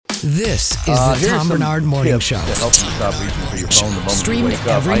This is the Tom Barnard Morning Show. To help you stop reaching for your phone the moment Stream you it wake up.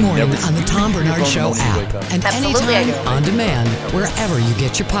 every morning on the Tom Barnard Show app. And Absolutely, anytime on demand, wherever you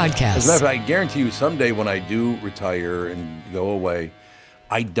get your podcasts. As a matter of fact, I guarantee you someday when I do retire and go away,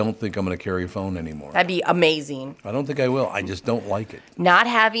 I don't think I'm going to carry a phone anymore. That'd be amazing. I don't think I will. I just don't like it. Not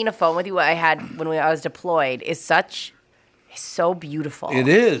having a phone with you, what I had when I was deployed, is so beautiful. It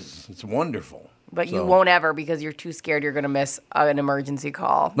is. It's wonderful. But you won't ever because you're too scared you're going to miss an emergency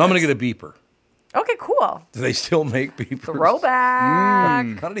call. No, I'm going to get a beeper. Okay, cool. Do they still make beepers? Throwback.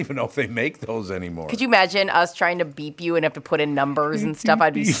 I don't even know if they make those anymore. Could you imagine us trying to beep you and have to put in numbers and stuff?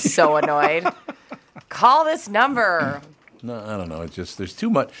 I'd be so annoyed. Call this number. No, I don't know. It's just there's too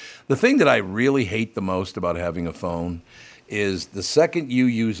much. The thing that I really hate the most about having a phone is the second you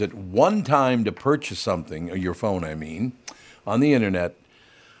use it one time to purchase something, or your phone, I mean, on the internet,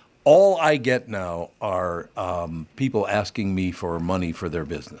 all I get now are people asking me for money for their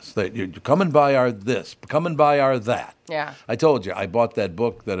business. They come and buy our this, come and buy our that. Yeah. I told you, I bought that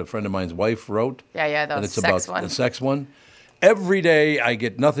book that a friend of mine's wife wrote. Yeah, and it's sex about one. the sex one. Every day I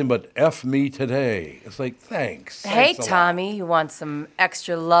get nothing but F me today. It's like, thanks. Hey, Thanks a lot. Tommy, you want some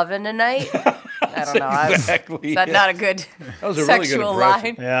extra loving tonight? I don't know. Exactly. Is that not a good That was a really good sexual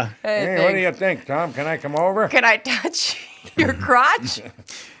impression. line? Yeah. Hey, what do you think, Tom? Can I come over? Can I touch your crotch?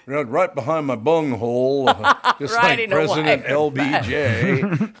 Right behind my bunghole, just like Riding a President wire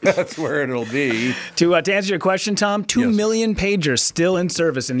LBJ. That's where it'll be. To answer your question, Tom, 2 Yes. million pagers still in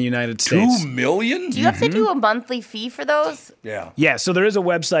service in the United States. 2 million? Do you have to do a monthly fee for those? Yeah. Yeah, so there is a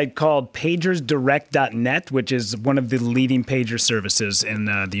website called pagersdirect.net, which is one of the leading pager services in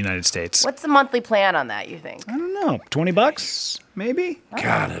the United States. What's the monthly plan on that, you think? I don't know, $20 maybe?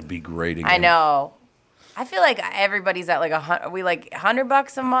 God, that'd be great again. I know. I feel like everybody's at like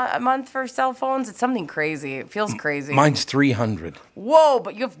 $100 a month for cell phones. It's something crazy. It feels crazy. Mine's $300. Whoa,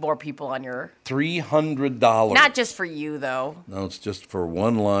 but you have more people on your... $300. Not just for you, though. No, it's just for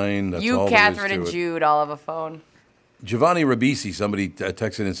one line. That's You, all there is Catherine, to and it. Jude all have a phone. Giovanni Ribisi, somebody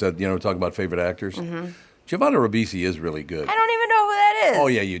texted and said, talking about favorite actors. Mm-hmm. Giovanni Ribisi is really good. I don't even know who that is. Oh,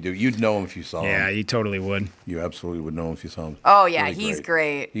 yeah, you do. You'd know him if you saw him. Yeah, you totally would. You absolutely would know him if you saw him. Oh, yeah, Really he's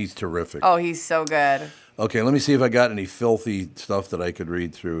great. He's terrific. Oh, he's so good. Okay, let me see if I got any filthy stuff that I could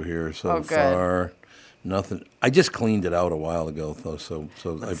read through here so far. Nothing. I just cleaned it out a while ago, though, so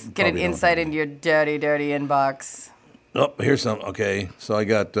Let's get an insight into your dirty, dirty inbox. Oh, here's some. Okay, so I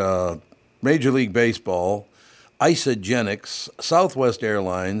got Major League Baseball, Isogenics, Southwest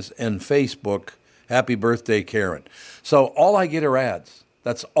Airlines, and Facebook. Happy birthday, Karen. So all I get are ads.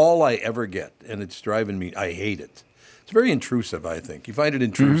 That's all I ever get, and it's driving me. I hate it. It's very intrusive, I think. You find it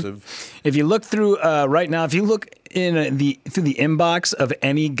intrusive? Mm-hmm. If you look through right now, if you look in through the inbox of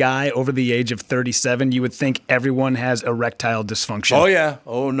any guy over the age of 37, you would think everyone has erectile dysfunction. Oh, yeah.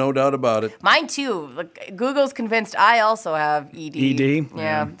 Oh, no doubt about it. Mine, too. Look, Google's convinced I also have ED. ED?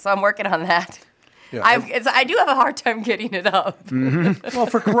 Yeah, so I'm working on that. Yeah, I do have a hard time getting it up. Mm-hmm. Well,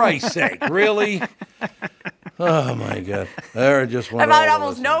 for Christ's sake, really? Oh, my God. There just went I've had all of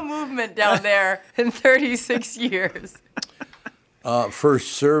almost us. no movement down there in 36 years.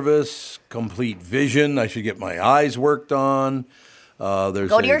 First service, complete vision. I should get my eyes worked on. Go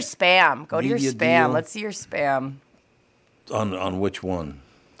to your spam. Go to your media spam. deal. Let's see your spam. On which one?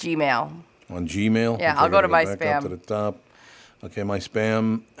 Gmail. On Gmail? Yeah, Okay, I'll I go gotta to my back spam. up to the top. Okay, my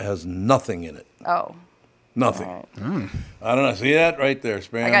spam has nothing in it. Oh. Nothing. All I don't know. See that right there,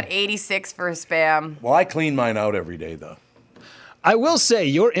 spam? I got 86 for spam. Well, I clean mine out every day, though. I will say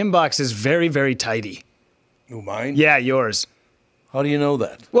your inbox is very, very tidy. Who, mine? Yeah, yours. How do you know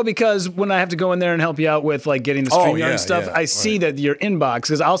that? Well, because when I have to go in there and help you out with like getting the StreamYard yeah, and stuff, yeah, I see right. that your inbox,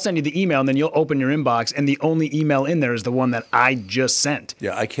 because I'll send you the email and then you'll open your inbox and the only email in there is the one that I just sent.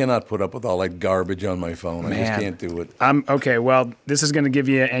 Yeah, I cannot put up with all that garbage on my phone. I just can't do it. Okay, well, this is going to give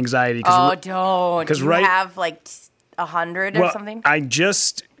you anxiety. Oh, don't. 'cause Do you right- have like 100 or something? I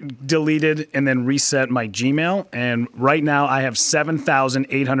just deleted and then reset my Gmail, and right now I have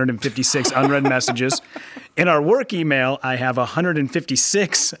 7,856 unread messages. In our work email, I have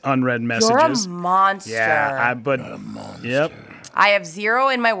 156 unread messages. You're a monster. Yeah, Yep. I have 0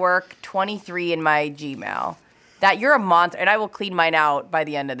 in my work, 23 in my Gmail. That you're a monster, and I will clean mine out by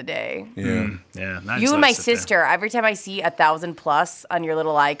the end of the day. Yeah. Yeah. You and my sister, every time I see 1,000+ on your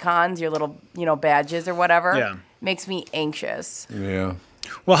little icons, your little, badges or whatever, makes me anxious. Yeah.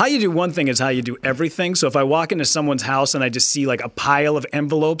 Well, how you do one thing is how you do everything. So if I walk into someone's house and I just see like a pile of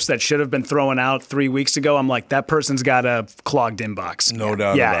envelopes that should have been thrown out 3 weeks ago, I'm like, that person's got a clogged inbox. No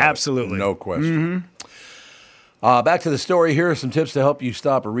doubt Yeah, about it. absolutely. No question. Back to the story. Here are some tips to help you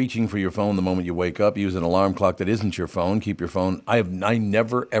stop reaching for your phone the moment you wake up. Use an alarm clock that isn't your phone. Keep your phone. I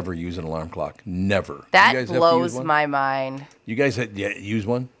never, ever use an alarm clock. Never. That blows my mind. You guys use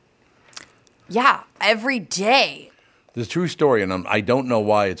one? Yeah, every day. This is a true story, and I don't know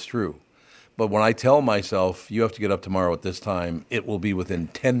why it's true. But when I tell myself, you have to get up tomorrow at this time, it will be within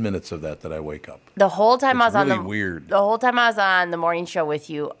 10 minutes of that I wake up. The whole time it's really weird. The whole time I was on the morning show with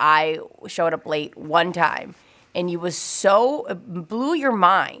you, I showed up late one time. And you was it blew your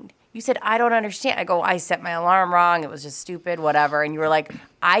mind. You said, I don't understand. I go, I set my alarm wrong. It was just stupid, whatever. And you were like,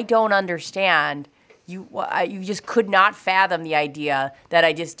 I don't understand. You just could not fathom the idea that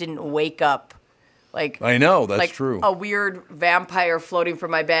I just didn't wake up. Like I know, that's like true. A weird vampire floating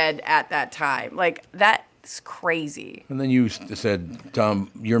from my bed at that time. Like, that's crazy. And then you said, Tom,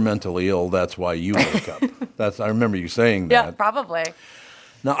 you're mentally ill. That's why you wake up. I remember you saying that. Yeah, probably.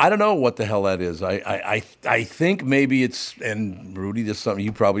 Now, I don't know what the hell that is. I think maybe it's, and Rudy, this is something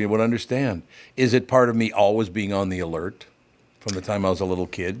you probably would understand. Is it part of me always being on the alert from the time I was a little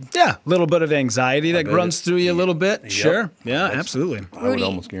kid? Yeah, a little bit of anxiety that runs through you a little bit. Yep. Sure. Yeah, absolutely. I would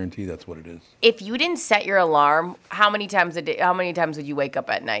almost guarantee that's what it is. If you didn't set your alarm, how many times would you wake up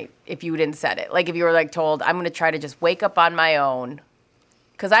at night if you didn't set it? Like if you were like told, I'm going to try to just wake up on my own.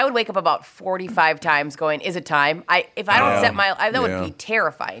 Because I would wake up about 45 times going, is it time? If I don't set that would be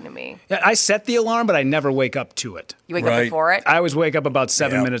terrifying to me. Yeah, I set the alarm, but I never wake up to it. You wake up before it? I always wake up about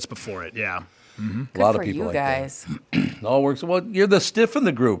 7 minutes before it, yeah. Mm-hmm. A lot of for people you like guys. That. It all works. Well, you're the stiff in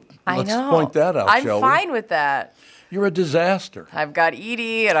the group. I know. Let's point that out, I'm shall we? fine with that. You're a disaster. I've got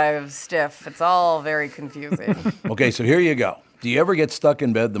Edie and I have Stiff. It's all very confusing. Okay, so here you go. Do you ever get stuck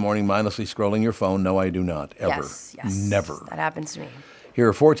in bed in the morning mindlessly scrolling your phone? No, I do not. Ever. Yes. Never. That happens to me. Here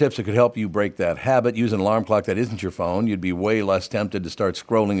are 4 tips that could help you break that habit. Use an alarm clock that isn't your phone. You'd be way less tempted to start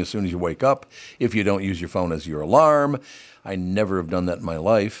scrolling as soon as you wake up if you don't use your phone as your alarm. I never have done that in my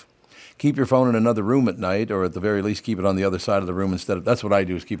life. Keep your phone in another room at night, or at the very least keep it on the other side of the room instead of... That's what I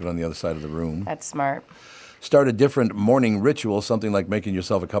do, is keep it on the other side of the room. That's smart. Start a different morning ritual, something like making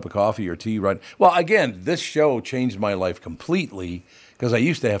yourself a cup of coffee or tea. Right. Well, again, this show changed my life completely because I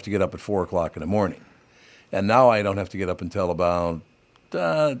used to have to get up at 4 o'clock in the morning. And now I don't have to get up until about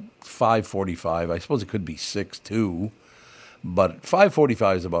 5:45. I suppose it could be 6 too, but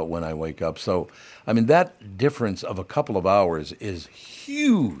 5:45 is about when I wake up. So, I mean, that difference of a couple of hours is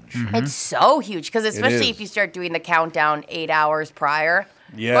huge. Mm-hmm. It's so huge because especially if you start doing the countdown 8 hours prior.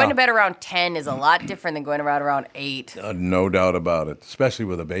 Yeah. Going to bed around 10 is a lot different than going around 8. No doubt about it, especially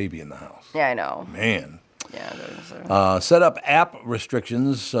with a baby in the house. Yeah, I know. Man. Yeah. Set up app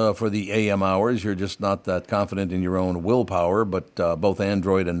restrictions for the AM hours. You're just not that confident in your own willpower, but both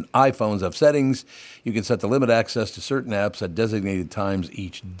Android and iPhones have settings. You can set to limit access to certain apps at designated times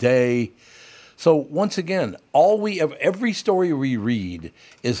each day. So once again, every story we read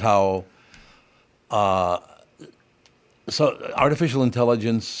is how so artificial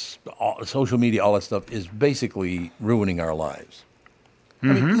intelligence, social media, all that stuff is basically ruining our lives.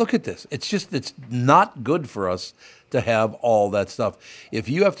 I mean, look at this. It's not good for us to have all that stuff. If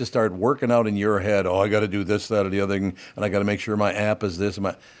you have to start working out in your head, I got to do this, that, or the other thing, and I got to make sure my app is this.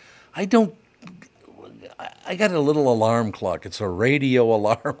 I got a little alarm clock. It's a radio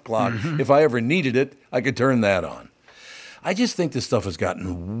alarm clock. If I ever needed it, I could turn that on. I just think this stuff has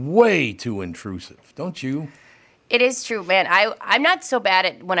gotten way too intrusive, don't you? It is true, man. I'm not so bad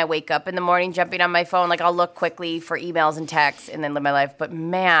at when I wake up in the morning jumping on my phone. Like, I'll look quickly for emails and texts and then live my life. But,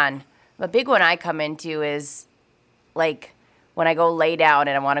 man, the big one I come into is, like, when I go lay down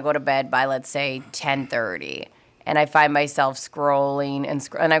and I want to go to bed by, let's say, 10:30. And I find myself scrolling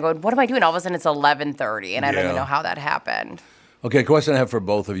and I go, what am I doing? All of a sudden, it's 11:30, and I don't even know how that happened. Okay, question I have for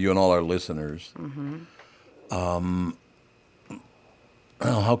both of you and all our listeners. How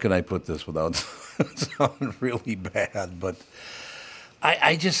can I put this without sounding really bad? But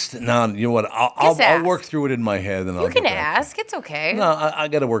I just, you know what? I'll work through it in my head. And you can ask. It's okay. No, I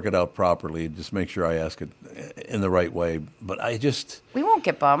got to work it out properly. Just make sure I ask it in the right way. But we won't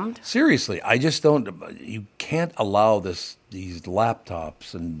get bummed. Seriously, I just don't. You can't allow these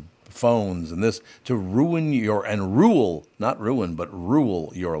laptops and phones and this to ruin rule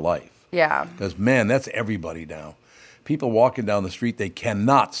your life. Yeah. Because, man, that's everybody now. People walking down the street, they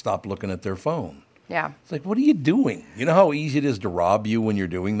cannot stop looking at their phone. Yeah. It's like, what are you doing? You know how easy it is to rob you when you're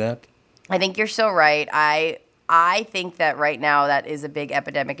doing that? I think you're so right. I think that right now that is a big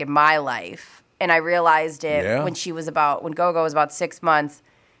epidemic in my life. And I realized it when Gogo was about 6 months.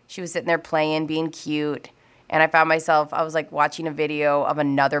 She was sitting there playing, being cute. And I found myself, I was like watching a video of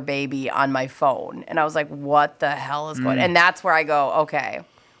another baby on my phone. And I was like, what the hell is going on? And that's where I go, okay,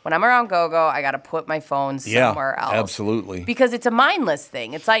 when I'm around Go-Go, I got to put my phone somewhere else. Absolutely. Because it's a mindless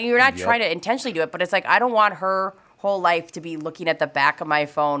thing. It's like you're not trying to intentionally do it, but it's like I don't want her whole life to be looking at the back of my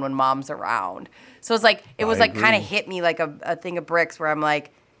phone when mom's around. So it's like it was like kind of hit me like a thing of bricks where I'm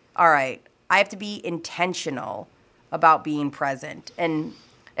like, all right, I have to be intentional about being present. And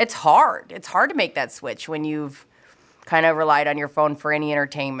it's hard. It's hard to make that switch when you've kind of relied on your phone for any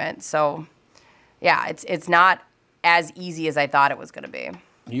entertainment. So yeah, it's not as easy as I thought it was going to be.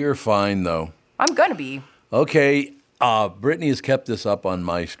 You're fine, though. I'm going to be. Okay, Brittany has kept this up on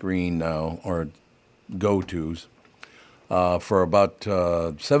my screen now, or go-tos, for about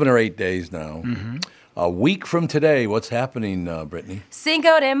 7 or 8 days now. Mm-hmm. A week from today, what's happening, Brittany?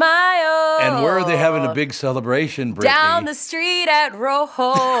 Cinco de Mayo. And where are they having a big celebration, Brittany? Down the street at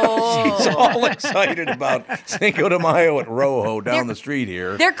Rojo. She's all excited about Cinco de Mayo at Rojo down the street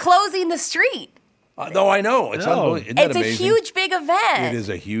here. They're closing the street. No, I know. It's unbelievable. Isn't that amazing? It's a huge, big event. It is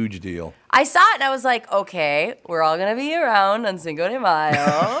a huge deal. I saw it and I was like, okay, we're all going to be around on Cinco de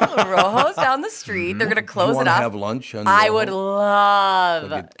Mayo. Rojo's down the street. They're going to close it off. off. Have lunch on I Rojo? would love.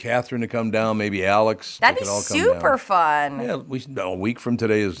 We'll get Catherine to come down, maybe Alex. That'd be super fun. Yeah, a week from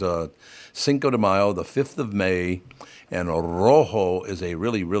today is Cinco de Mayo, the 5th of May, and Rojo is a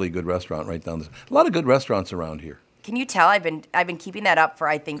really, really good restaurant right down there. A lot of good restaurants around here. Can you tell I've been keeping that up for,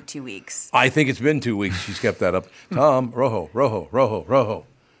 I think, 2 weeks. I think it's been 2 weeks she's kept that up. Tom, Rojo.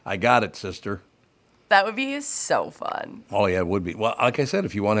 I got it, sister. That would be so fun. Oh, yeah, it would be. Well, like I said,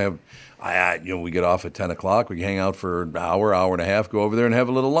 if you want to have, we get off at 10 o'clock. We can hang out for an hour and a half, go over there and have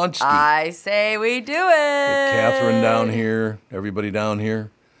a little lunch. I say we do it. Get Catherine down here, everybody down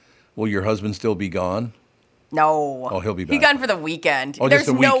here. Will your husband still be gone? No. Oh, he'll be back. He's gone for the weekend. Oh, There's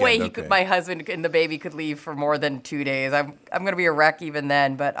just the no weekend. way he Okay. could. My husband and the baby could leave for more than 2 days. I'm gonna be a wreck even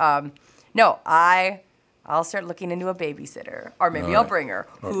then. But no, I'll start looking into a babysitter, or maybe I'll bring her.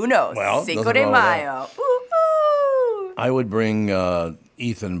 Who knows? Well, Cinco de Mayo. Ooh. I would bring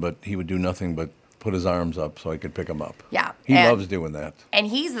Ethan, but he would do nothing but put his arms up so I could pick him up. Yeah. He loves doing that. And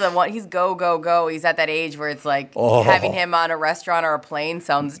he's the one, he's go. He's at that age where it's like having him on a restaurant or a plane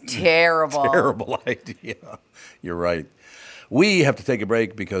sounds terrible. Terrible idea. You're right. We have to take a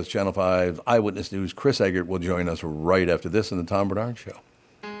break because Channel 5 Eyewitness News' Chris Egert will join us right after this in the Tom Barnard Show.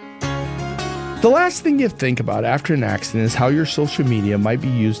 The last thing you think about after an accident is how your social media might be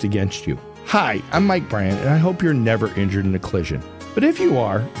used against you. Hi, I'm Mike Bryant, and I hope you're never injured in a collision. But if you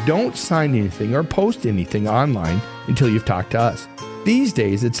are, don't sign anything or post anything online until you've talked to us. These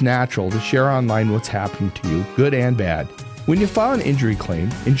days, it's natural to share online what's happening to you, good and bad. When you file an injury claim,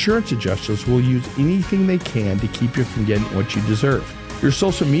 insurance adjusters will use anything they can to keep you from getting what you deserve. Your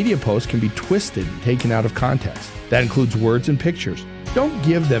social media posts can be twisted and taken out of context. That includes words and pictures. Don't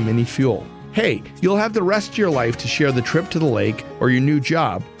give them any fuel. Hey, you'll have the rest of your life to share the trip to the lake or your new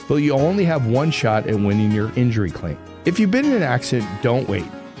job, but you only have one shot at winning your injury claim. If you've been in an accident, don't wait.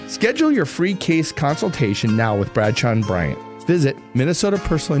 Schedule your free case consultation now with Bradshaw and Bryant. Visit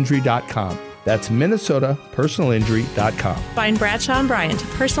MinnesotaPersonalInjury.com. That's MinnesotaPersonalInjury.com. Find Bradshaw and Bryant,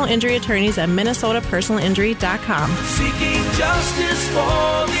 personal injury attorneys at MinnesotaPersonalInjury.com. Seeking justice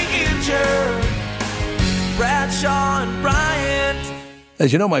for the injured. Bradshaw and Bryant.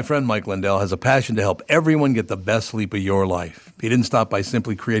 As you know, my friend Mike Lindell has a passion to help everyone get the best sleep of your life. He didn't stop by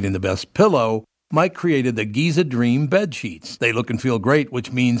simply creating the best pillow. Mike created the Giza Dream bed sheets. They look and feel great,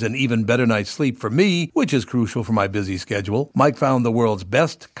 which means an even better night's sleep for me, which is crucial for my busy schedule. Mike found the world's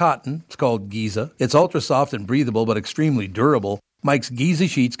best cotton. It's called Giza. It's ultra soft and breathable, but extremely durable. Mike's Giza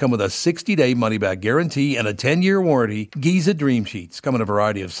sheets come with a 60-day money-back guarantee and a 10-year warranty. Giza Dream Sheets come in a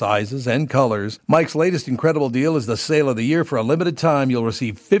variety of sizes and colors. Mike's latest incredible deal is the sale of the year. For a limited time, you'll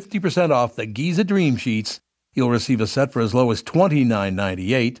receive 50% off the Giza Dream Sheets. You'll receive a set for as low as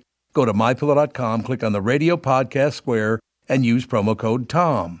 $29.98. Go to MyPillow.com, click on the radio podcast square, and use promo code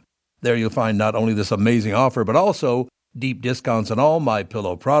TOM. There you'll find not only this amazing offer, but also deep discounts on all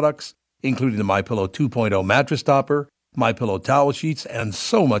MyPillow products, including the MyPillow 2.0 mattress topper, MyPillow towel sheets, and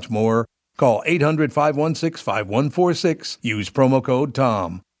so much more. Call 800-516-5146. Use promo code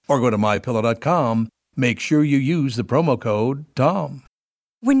TOM. Or go to MyPillow.com. Make sure you use the promo code TOM.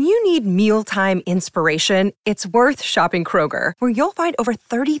 When you need mealtime inspiration, it's worth shopping Kroger, where you'll find over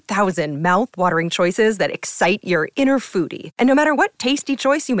 30,000 mouth-watering choices that excite your inner foodie. And no matter what tasty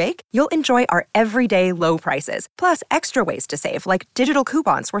choice you make, you'll enjoy our everyday low prices, plus extra ways to save, like digital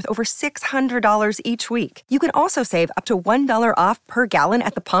coupons worth over $600 each week. You can also save up to $1 off per gallon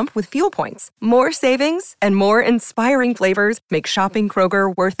at the pump with fuel points. More savings and more inspiring flavors make shopping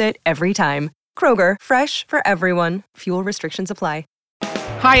Kroger worth it every time. Kroger, fresh for everyone. Fuel restrictions apply.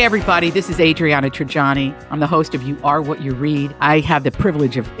 Hi, everybody. This is Adriana Trajani. I'm the host of You Are What You Read. I have the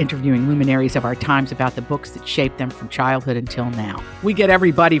privilege of interviewing luminaries of our times about the books that shaped them from childhood until now. We get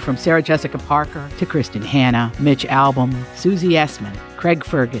everybody from Sarah Jessica Parker to Kristen Hanna, Mitch Albom, Susie Essman, Craig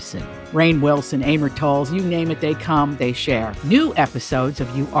Ferguson, Rainn Wilson, Amor Tolls, you name it, they come, they share. New episodes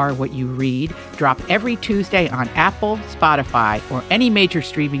of You Are What You Read drop every Tuesday on Apple, Spotify, or any major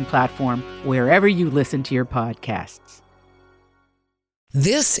streaming platform wherever you listen to your podcasts.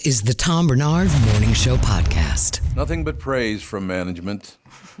 This is the Tom Barnard Morning Show podcast. Nothing but praise from management.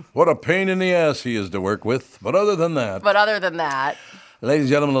 What a pain in the ass he is to work with. But other than that, ladies and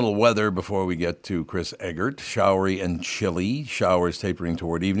gentlemen, a little weather before we get to Chris Egert. Showery and chilly. Showers tapering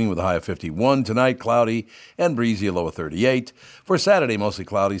toward evening with a high of 51. Tonight, cloudy and breezy, a low of 38. For Saturday, mostly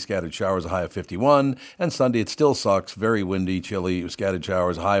cloudy, scattered showers, a high of 51. And Sunday, it still sucks. Very windy, chilly, scattered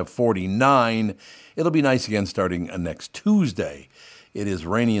showers, a high of 49. It'll be nice again starting next Tuesday. It is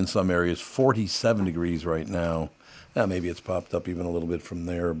rainy in some areas, 47 degrees right now. Maybe it's popped up even a little bit from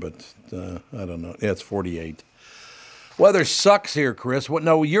there, but I don't know. Yeah, it's 48. Weather sucks here, Chris. Where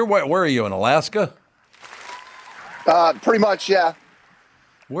are you, in Alaska? Pretty much, yeah.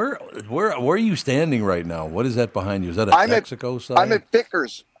 Where are you standing right now? What is that behind you? Is that a Mexico side? I'm at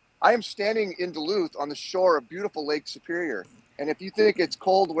Vickers. I am standing in Duluth on the shore of beautiful Lake Superior. And if you think it's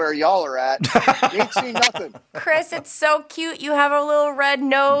cold where y'all are at, you ain't seen nothing. Chris, it's so cute. You have a little red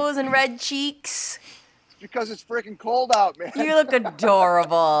nose and red cheeks. It's because it's freaking cold out, man. You look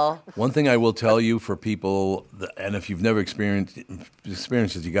adorable. One thing I will tell you for people, and if you've never experienced it,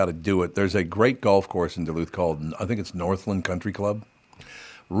 you got to do it. There's a great golf course in Duluth called, I think it's Northland Country Club.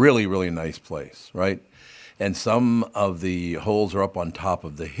 Really, really nice place, right? And some of the holes are up on top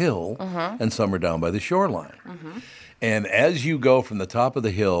of the hill, and some are down by the shoreline. And as you go from the top of the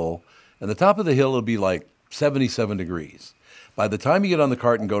hill, and the top of the hill will be like 77 degrees. By the time you get on the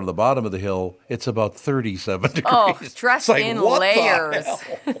cart and go to the bottom of the hill, it's about 37 degrees. Oh, dressed in layers.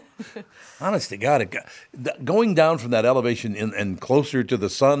 Honest to God, going down from that elevation and closer to the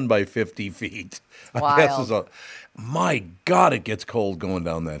sun by 50 feet. Wild. My God, it gets cold going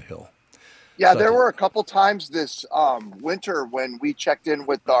down that hill. Yeah, there were a couple times this winter when we checked in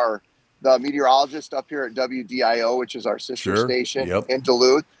with the meteorologist up here at WDIO, which is our sister station in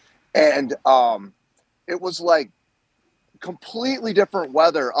Duluth. And it was like completely different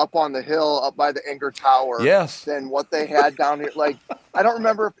weather up on the hill, up by the Egert Tower than what they had down here. Like, I don't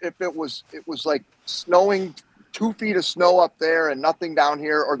remember if it was like snowing, 2 feet of snow up there and nothing down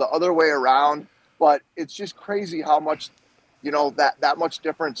here, or the other way around. But it's just crazy how much, that much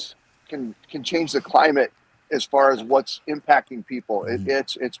difference can change the climate as far as what's impacting people.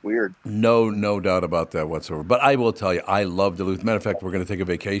 It's weird. No doubt about that whatsoever. But I will tell you, I love Duluth. Matter of fact, we're going to take a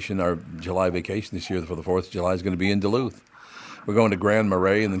vacation. Our July vacation this year for the 4th of July is going to be in Duluth. We're going to Grand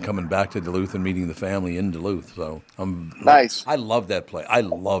Marais and then coming back to Duluth and meeting the family in Duluth. So nice. I love that place. I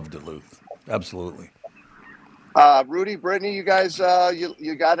love Duluth. Absolutely. Rudy, Brittany, you guys,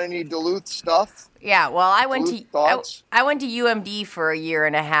 you got any Duluth stuff? Yeah, well, I went to UMD for a year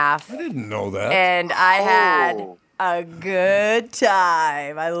and a half. I didn't know that. And I had a good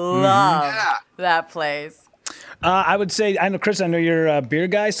time. I love that place. I would say, I know, Chris, I know you're a beer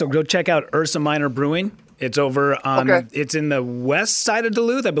guy, so go check out Ursa Minor Brewing. It's over on, it's in the west side of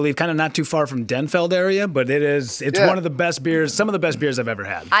Duluth, I believe, kind of not too far from Denfeld area, but it's one of the best beers, some of the best beers I've ever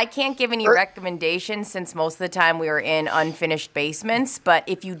had. I can't give any recommendations since most of the time we were in unfinished basements, but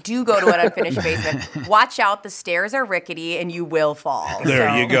if you do go to an unfinished basement, watch out, the stairs are rickety and you will fall.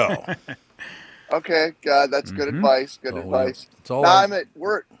 There you go. Okay, God, that's good advice. Good advice.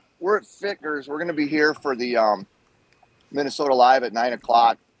 We're at Vickers. We're going to be here for the Minnesota Live at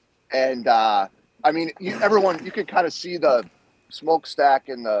 9:00, and I mean, everyone, you can kind of see the smokestack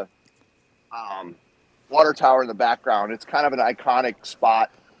and the water tower in the background. It's kind of an iconic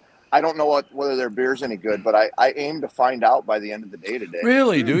spot. I don't know whether their beer's any good, but I aim to find out by the end of the day today.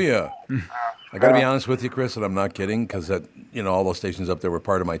 Really? Do you? I got to be honest with you, Chris, and I'm not kidding, because all those stations up there were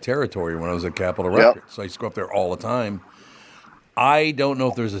part of my territory when I was at Capitol Records. So I used to go up there all the time. I don't know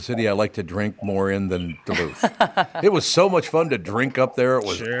if there's a city I like to drink more in than Duluth. It was so much fun to drink up there. It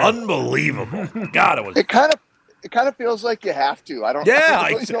was unbelievable. God, it was. It kind of feels like you have to. I don't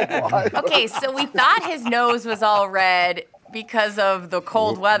really know why. Okay, so we thought his nose was all red because of the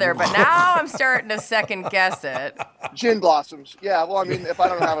cold weather, but now I'm starting to second guess it. Gin blossoms. Yeah, well, I mean, if I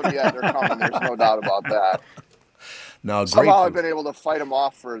don't have them yet, they're coming. There's no doubt about that. Now, somehow I've been able to fight them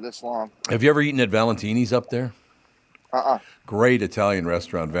off for this long. Have you ever eaten at Valentini's up there? Great Italian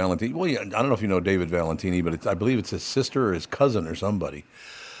restaurant, Valentini. Well, I don't know if you know David Valentini, but I believe it's his sister or his cousin or somebody.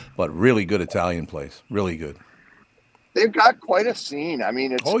 But really good Italian place. Really good. they've got quite a scene. I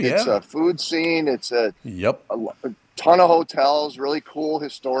mean, it's a food scene. It's a ton of hotels, really cool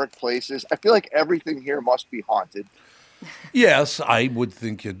historic places. I feel like everything here must be haunted. Yes, I would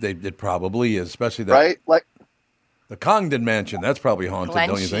think it probably is, especially that. Right? Like the Congdon Mansion, that's probably haunted,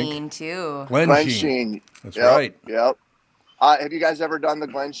 don't you think? Glen Sheen, too. Glen Sheen. That's right. Yep. Have you guys ever done the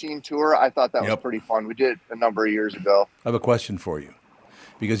Glen Sheen tour? I thought that was pretty fun. We did a number of years ago. I have a question for you.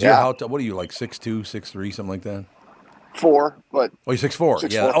 Because you're what are you, like 6'2", 6'3", something like that? 4, but... Oh, you're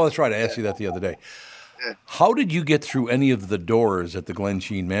 6'4". Yeah. Oh, that's right. I asked you that the other day. Yeah. How did you get through any of the doors at the Glen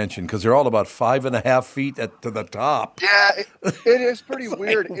Sheen Mansion? Because they're all about 5.5 feet to the top. Yeah, it is pretty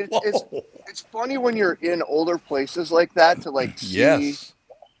weird. It's funny when you're in older places like that to see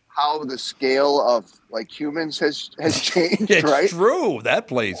how the scale of humans has changed. It's right? True. That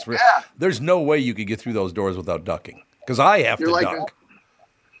place. Yeah. There's no way you could get through those doors without ducking. Because I have to duck.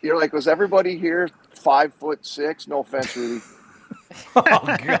 You're like, was everybody here 5'6"? No offense, Rudy.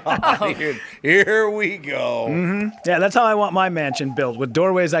 Oh, God. Here we go. Mm-hmm. Yeah, that's how I want my mansion built, with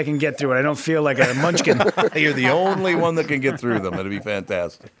doorways I can get through it. I don't feel like a munchkin. You're the only one that can get through them. It'd be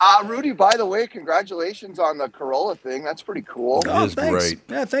fantastic. Rudy, by the way, congratulations on the Corolla thing. That's pretty cool. It is great.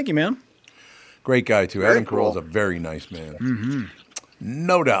 Yeah, thank you, man. Great guy, too. Adam Carolla's a very nice man. Mm-hmm.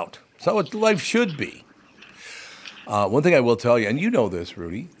 No doubt. So life should be. One thing I will tell you, and you know this,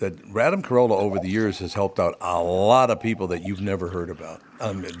 Rudy, that Adam Carolla over the years has helped out a lot of people that you've never heard about,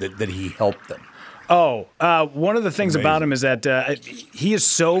 that he helped them. Oh, one of the things about him is that he is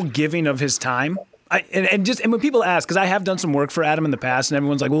so giving of his time. And when people ask, because I have done some work for Adam in the past, and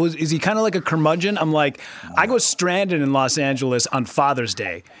everyone's like, well, is he kind of like a curmudgeon? I'm like, I was stranded in Los Angeles on Father's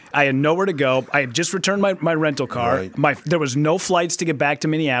Day. I had nowhere to go. I had just returned my rental car. Right. There was no flights to get back to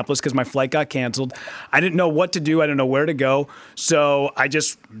Minneapolis because my flight got canceled. I didn't know what to do. I didn't know where to go. So I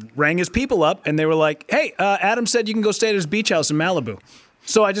just rang his people up, and they were like, hey, Adam said you can go stay at his beach house in Malibu.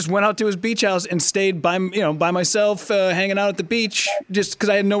 So I just went out to his beach house and stayed by myself, hanging out at the beach, just because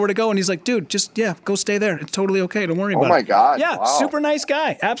I had nowhere to go. And he's like, dude, go stay there. It's totally okay. Don't worry about it. Oh, my God. Yeah, wow. Super nice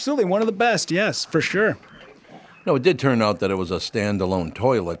guy. Absolutely. One of the best. Yes, for sure. No, it did turn out that it was a standalone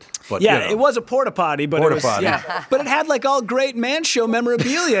toilet. But, it was a porta potty, but but it had all great man show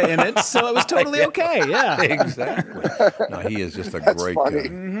memorabilia in it, so it was totally okay. Yeah, exactly. No, he is just a great guy.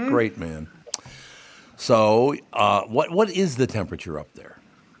 Mm-hmm. Great man. So, what is the temperature up there?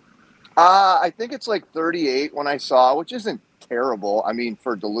 I think it's 38 when I saw, which isn't terrible. I mean,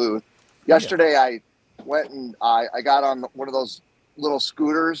 for Duluth. Yesterday, I went and I got on one of those little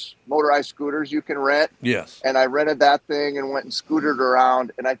scooters, motorized scooters you can rent. Yes. And I rented that thing and went and scootered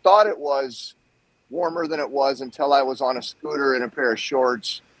around. And I thought it was warmer than it was until I was on a scooter in a pair of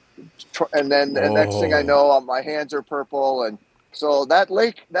shorts. And then the next thing I know, my hands are purple. And so that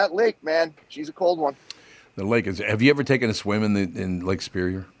lake, man, she's a cold one. The lake is. Have you ever taken a swim in Lake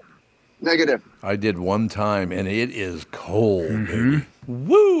Superior? Negative. I did one time, and it is cold, baby.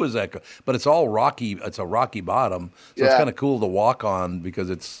 Woo, is that cold? But it's all rocky. It's a rocky bottom, so it's kind of cool to walk on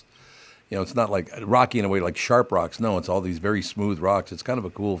because it's, it's not like rocky in a way like sharp rocks. No, it's all these very smooth rocks. It's kind of a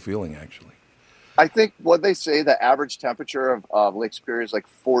cool feeling, actually. I think what they say, the average temperature of Lake Superior is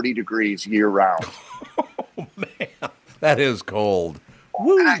 40 degrees year round. Oh, man, that is cold.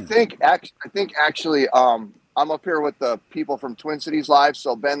 Woo. And I think actually, I'm up here with the people from Twin Cities Live.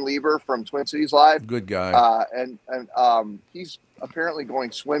 So Ben Lieber from Twin Cities Live, good guy, and he's apparently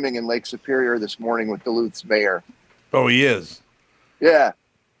going swimming in Lake Superior this morning with Duluth's mayor. Oh, he is. Yeah.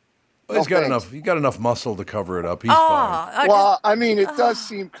 Well, he's got enough. He's got enough muscle to cover it up. He's fine. Well, I mean, it does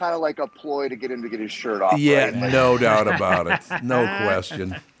seem kind of like a ploy to get him to get his shirt off. Yeah, right? No doubt about it. No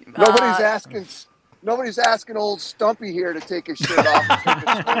question. Nobody's asking old Stumpy here to take his shirt off and take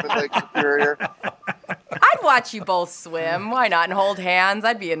a swim in Lake Superior. I'd watch you both swim. Why not? And hold hands.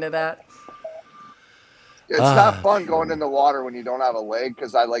 I'd be into that. It's not fun going in the water when you don't have a leg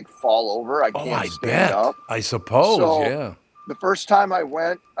because I fall over. I can't stand up. I suppose, so, the first time I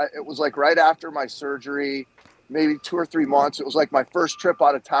went, it was right after my surgery, maybe 2 or 3 months. It was my first trip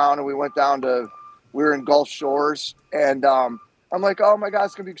out of town, and we went we were in Gulf Shores, and I'm like, oh my God,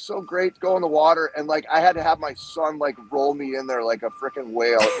 it's going to be so great to go in the water. And I had to have my son roll me in there like a freaking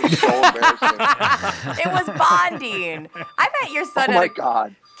whale. It was so embarrassing. It was bonding. I bet your son had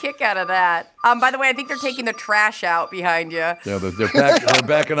a kick out of that. By the way, I think they're taking the trash out behind you. Yeah, they're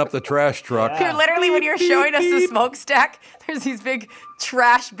backing up the trash truck. You're literally, when you're showing us the smokestack, there's these big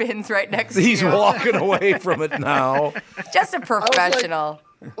trash bins right next to you. He's walking away from it now. Just a professional.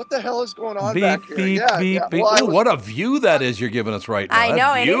 What the hell is going on beep, back here? Beep, beep, beep. Ooh, what a view that is you're giving us right now. I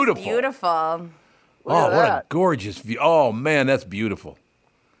know, that's beautiful. It is beautiful. Oh, what a gorgeous view. Oh, man, that's beautiful.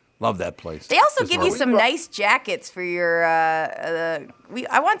 Love that place. They also Just give love you it. some nice jackets for your.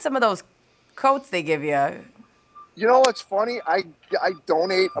 I want some of those coats they give you. You know what's funny? I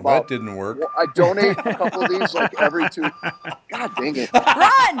donate That about. didn't work. I donate a couple of these like every 2. God dang it!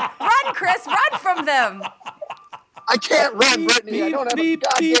 Run, Chris, run from them. I can't run, Brittany. I don't have a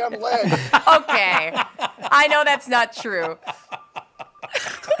goddamn leg. Okay, I know that's not true.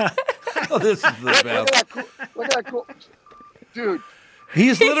 Oh, this is the best. Look at that cool. Dude.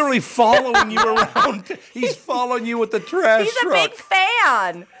 He's literally following you around. He's following you with the trash He's a truck. big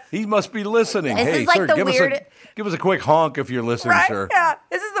fan. He must be listening. This Hey, is like sir, the give us a quick honk if you're listening, Right? sir. Yeah.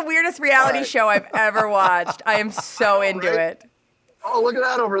 This is the weirdest reality show I've ever watched. I am so into it. Oh, look at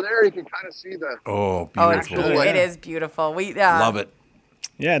that over there. You can kind of see the. Oh, Oh, it's beautiful. beautiful. It is beautiful. We Love it.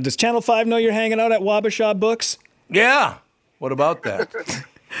 Yeah, does Channel 5 know you're hanging out at Wabasha Books? Yeah. What about that?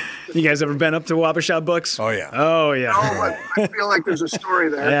 You guys ever been up to Wabasha Books? Oh, yeah. Oh, yeah. Oh, I feel like there's a story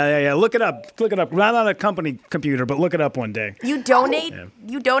there. Yeah. Look it up. Not on a company computer, but look it up one day. You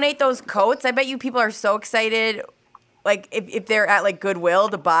donate those coats. I bet you people are so excited, like if they're at like Goodwill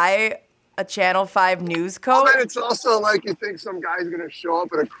to buy a Channel 5 news coat. Well, then it's also like you think some guy's going to show up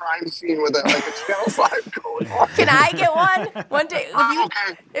at a crime scene with a Channel 5 coat on. Can I get one day? I'm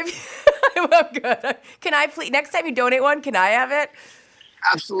good. Can I please? Next time you donate one, can I have it?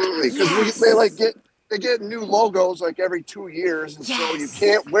 Absolutely, because they get new logos like every 2 years, and so you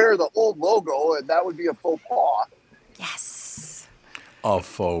can't wear the old logo, and that would be a faux pas. Yes. A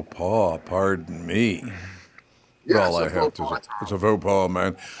faux pas, pardon me. Yeah, All I have to say. It's a faux pas,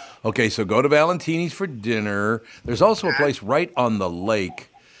 man. Okay, so go to Valentini's for dinner. There's also a place right on the lake.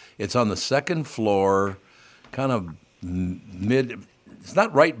 It's on the second floor, kind of mid. It's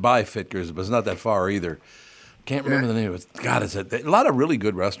not right by Fitkers, but it's not that far either. Can't remember the name of it. God, it's a lot of really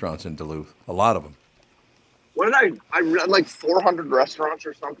good restaurants in Duluth. A lot of them. What did I read like 400 restaurants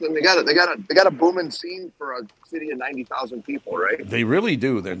or something. They got a booming scene for a city of 90,000 people, right? They really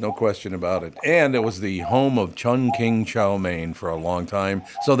do. There's no question about it. And it was the home of Chun King chow mein for a long time,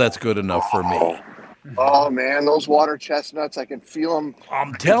 so that's good enough for me. Oh man, those water chestnuts! I can feel them.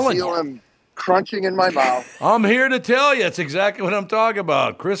 I'm telling you. Feel them crunching in my mouth. I'm here to tell you, it's exactly what I'm talking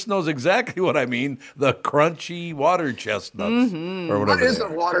about. Chris knows exactly what I mean. The crunchy water chestnuts, or whatever. What is a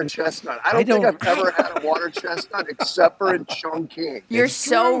water chestnut? I don't think I've ever had a water chestnut except for in Chungking. You're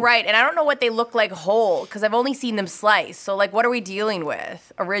so right, and I don't know what they look like whole because I've only seen them sliced. So, like, what are we dealing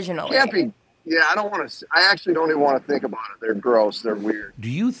with originally? Can't be. Yeah, I don't want to. I actually don't even want to think about it. They're gross. They're weird. Do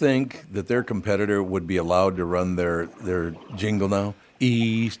you think that their competitor would be allowed to run their jingle now?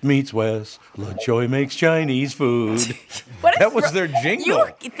 East meets West, LaJoy makes Chinese food. That was their jingle.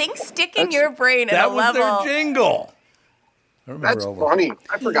 Things stick in your brain at a That was level. their jingle. That's funny.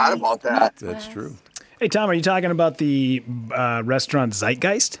 I forgot about that. That's true. Hey, Tom, are you talking about the restaurant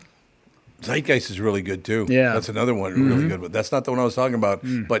Zeitgeist? Zeitgeist is really good, too. Yeah. That's another one really good. But that's not the one I was talking about.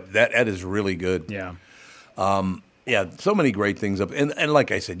 But that is really good. Yeah. Yeah, so many great things up. And like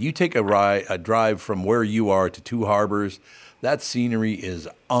I said, you take a drive from where you are to Two Harbors, that scenery is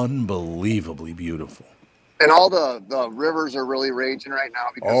unbelievably beautiful. And all the rivers are really raging right now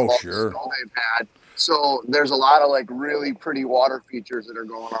because of all the snow they've had. So there's a lot of like really pretty water features that are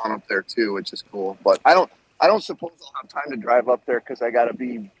going on up there too, which is cool. But I don't suppose I'll have time to drive up there because I got to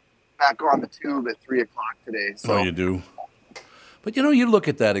be back on the tube at 3:00 today. So Oh, you do. But you look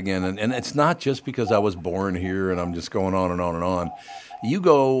at that again, and it's not just because I was born here and I'm just going on and on and on. You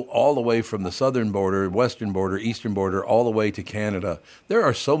go all the way from the southern border, western border, eastern border, all the way to Canada. There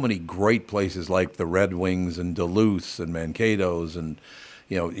are so many great places like the Red Wings and Duluth and Mankato's, and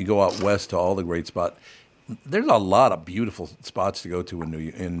you go out west to all the great spots. There's a lot of beautiful spots to go to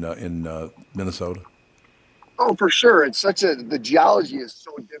in Minnesota. Oh, for sure. It's the geology is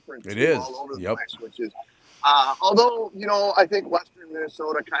so different. It is. All over the place, which is, although, I think Western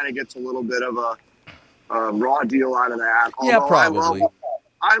Minnesota kind of gets a little bit of a raw deal out of that. Yeah, probably.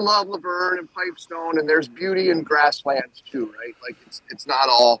 I love Laverne and Pipestone, and there's beauty in grasslands too, right? Like it's not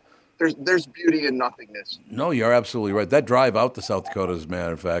all, there's beauty in nothingness. No, you're absolutely right. That drive out to South Dakota, as a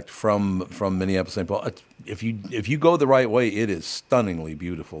matter of fact, from Minneapolis, St. Paul, if you go the right way, it is stunningly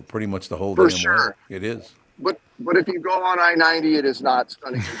beautiful. Pretty much the whole damn way. It is. But if you go on I-90, it is not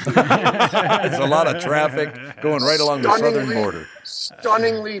stunning. It's a lot of traffic going right along the southern border.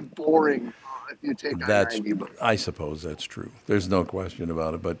 Stunningly boring if you take I-90. I suppose that's true. There's no question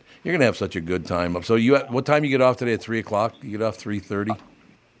about it. But you're going to have such a good time. So what time you get off today at 3:00? You get off 3:30?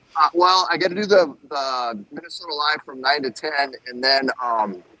 Well, I got to do the Minnesota Live from 9 to 10, and then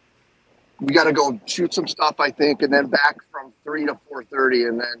we got to go shoot some stuff, I think, and then back from 3 to 4:30,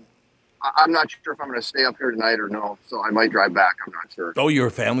 and then I'm not sure if I'm going to stay up here tonight or no. So I might drive back. I'm not sure. Oh, your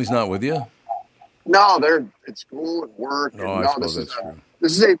family's not with you? No, they're at school and work. Oh, and I suppose that's true.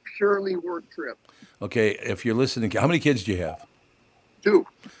 This is a purely work trip. Okay, if you're listening, how many kids do you have? 2.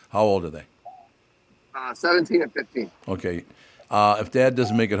 How old are they? 17 and 15. Okay. If Dad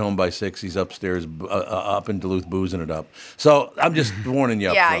doesn't make it home by 6, he's upstairs up in Duluth boozing it up. So I'm just warning you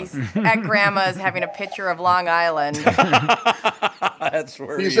up front. He's at Grandma's having a picture of Long Island. That's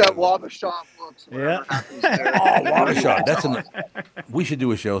where he's at Wabasha Books. Yeah. Oh, Wabasha. We should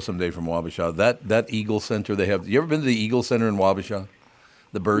do a show someday from Wabasha. That Eagle Center they have. You ever been to the Eagle Center in Wabasha?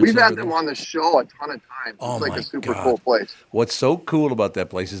 The bird We've center had them on the show a ton of times. Oh, it's like my a super God. cool place. What's so cool about that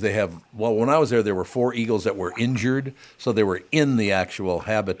place is they have, well, when I was there were 4 eagles that were injured, so they were in the actual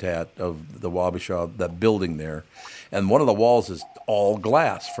habitat of the Wabasha, that building there. And one of the walls is all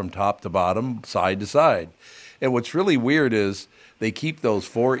glass from top to bottom, side to side. And what's really weird is they keep those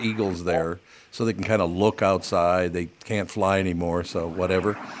 4 eagles there so they can kind of look outside. They can't fly anymore, so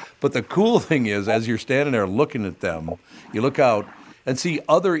whatever. But the cool thing is, as you're standing there looking at them, you look out and see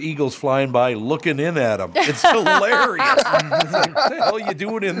other eagles flying by looking in at them. It's hilarious. It's like, what the hell are you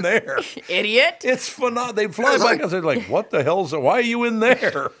doing in there? Idiot. It's phenomenal. They fly by because they're like, what the hell's why are you in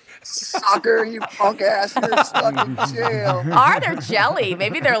there? Sucker, you punk ass, you're stuck in jail. Are they jelly?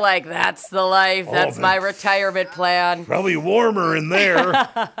 Maybe they're like, that's the life. That's my retirement plan. Probably warmer in there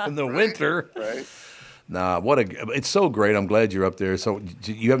in the winter. Right. Nah, it's so great. I'm glad you're up there. So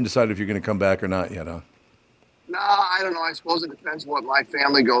you haven't decided if you're going to come back or not yet, huh? No, I don't know. I suppose it depends what my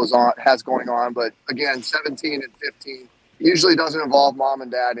family has going on. But again, 17 and 15 usually doesn't involve mom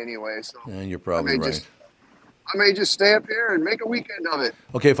and dad anyway. So And you're probably right. I may just stay up here and make a weekend of it.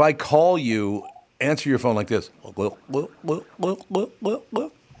 Okay, if I call you, answer your phone like this.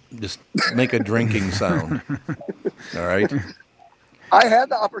 Just make a drinking sound. All right? I had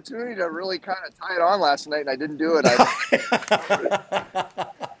the opportunity to really kind of tie it on last night, and I didn't do it.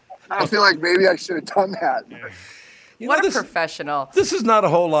 I feel like maybe I should have done that. What a professional. This is not a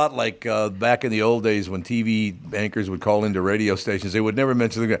whole lot like back in the old days when TV anchors would call into radio stations. They would never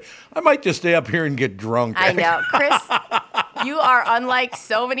mention the guy. I might just stay up here and get drunk. I know. Chris, you are unlike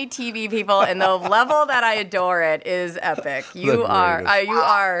so many TV people, and the level that I adore it is epic. You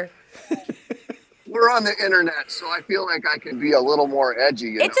are. We're on the internet, so I feel like I can be a little more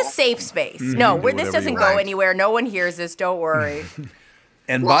edgy. It's a safe space. Mm-hmm. No, this doesn't go anywhere. No one hears this. Don't worry.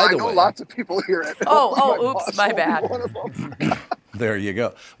 And by the way, I know lots of people hear it. Oops, my bad. There you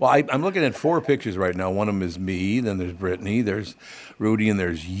go. Well, I'm looking at 4 pictures right now. One of them is me, then there's Brittany, there's Rudy, and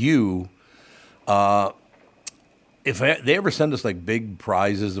there's you. If they ever send us like big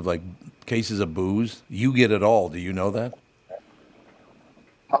prizes of like cases of booze, you get it all. Do you know that?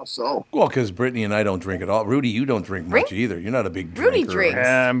 How so? Well, because Brittany and I don't drink at all. Rudy, you don't drink much either. You're not a big drinker. Rudy drinks.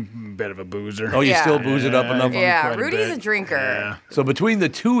 I'm a bit of a boozer. Oh, you still booze it up enough? Yeah, Rudy's a drinker. Yeah. So between the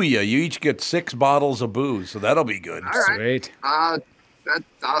 2 of you each get 6 bottles of booze. So that'll be good. All right. Sweet. I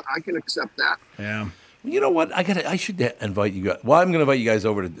can accept that. Yeah. You know what? I should invite you guys. Well, I'm going to invite you guys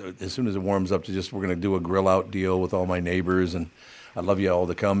over to as soon as it warms up. We're going to do a grill out deal with all my neighbors, and I'd love you all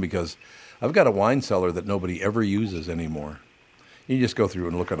to come because I've got a wine cellar that nobody ever uses anymore. You just go through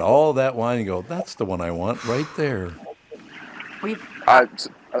and look at all that wine and go, that's the one I want right there.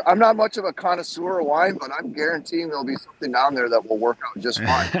 I'm not much of a connoisseur of wine, but I'm guaranteeing there'll be something down there that will work out just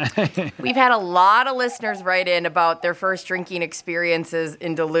fine. We've had a lot of listeners write in about their first drinking experiences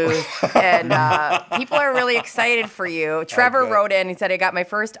in Duluth, and people are really excited for you. Trevor wrote in, he said, I got my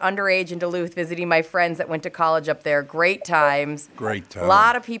first underage in Duluth visiting my friends that went to college up there. Great times. Great times. A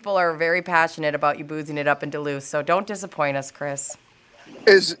lot of people are very passionate about you boozing it up in Duluth, so don't disappoint us, Chris.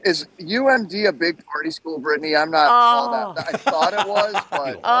 Is UMD a big party school, Brittany? I'm not all that. I thought it was,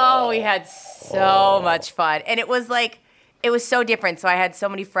 but we had so much fun, and it was so different. So I had so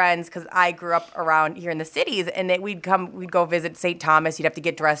many friends because I grew up around here in the cities, and we'd go visit St. Thomas. You'd have to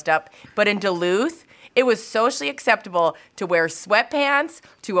get dressed up, but in Duluth, it was socially acceptable to wear sweatpants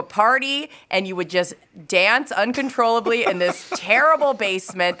to a party, and you would just dance uncontrollably in this terrible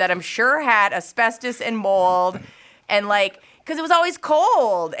basement that I'm sure had asbestos and mold, and because it was always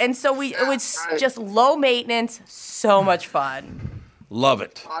cold. And so it was just low maintenance, so much fun. Love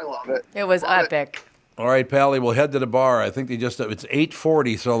it. I love it. It was epic. All right, Pally, we'll head to the bar. I think it's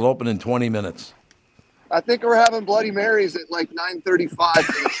 8:40, so it'll open in 20 minutes. I think we're having Bloody Marys at 9:35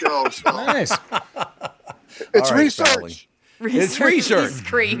 for the show. So. Nice. It's All right, research. Pally. It's research. He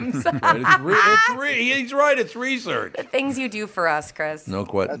screams. He's right. It's research. The things you do for us, Chris. No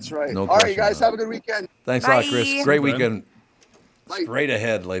question. That's right. No All right, you question guys, about have a good weekend. Thanks a lot, Chris. Bye. Great weekend. Bye. Straight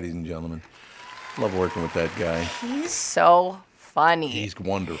ahead, ladies and gentlemen. Love working with that guy. He's so funny. He's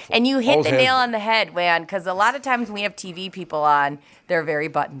wonderful. And you hit the nail on the head, man, because a lot of times when we have TV people on, they're very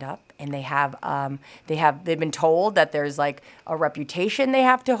buttoned up, and they've been told that there's like a reputation they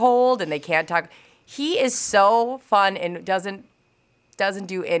have to hold, and they can't talk. He is so fun and doesn't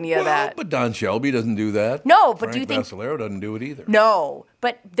do any of that. But Don Shelby doesn't do that. No, but Frank do you think Vassalero doesn't do it either? No,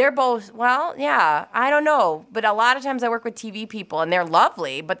 but they're both, well, yeah, I don't know. But a lot of times I work with TV people, and they're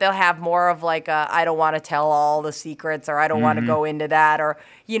lovely, but they'll have more of like I don't want to tell all the secrets, or I don't want to go into that, or,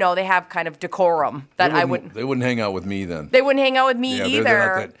 they have kind of decorum that I wouldn't. They wouldn't hang out with me then. They wouldn't hang out with me either.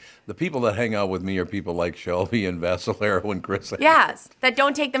 They're not the people that hang out with me are people like Shelby and Vassalero and Chris. Yes, that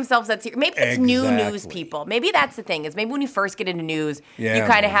don't take themselves that serious. Maybe it's new news people. Maybe that's the thing, is maybe when you first get into news, you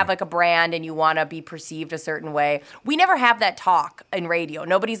kind of have like a brand and you want to be perceived a certain way. We never have that talk in radio.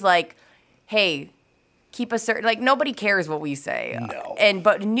 Nobody's like, hey, keep a certain, like, nobody cares what we say. No.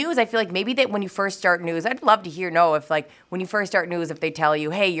 But news, I feel like maybe that when you first start news, I'd love to if like when you first start news, if they tell you,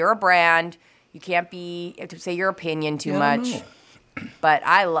 hey, you're a brand, you can't say your opinion too much. But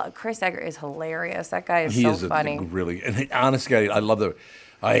I love Chris Egert is hilarious. That guy is so funny. Really, and honest guy, I love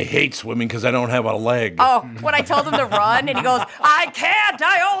I hate swimming because I don't have a leg. Oh, when I told him to run, and he goes, I can't.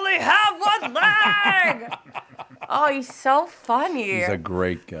 I only have one leg. Oh, he's so funny. He's a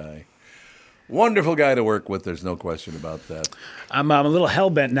great guy. Wonderful guy to work with. There's no question about that. I'm a little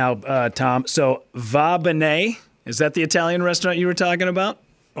hellbent now, Tom. So, Va Bene, is that the Italian restaurant you were talking about?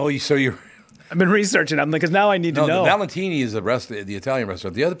 Oh, so you're... I've been researching them because now I need to know. The Valentini is the Italian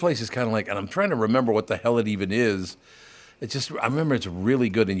restaurant. The other place is kind of like, and I'm trying to remember what the hell it even is. It's just, I remember it's really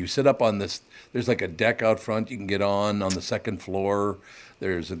good. And you sit up on this, there's like a deck out front you can get on the second floor.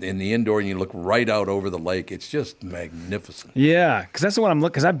 There's in the indoor, and you look right out over the lake. It's just magnificent. Yeah, because that's the one I'm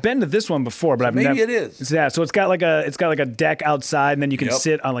looking. Because I've been to this one before, but I've never. Maybe it is. Yeah, so it's got like a deck outside, and then you can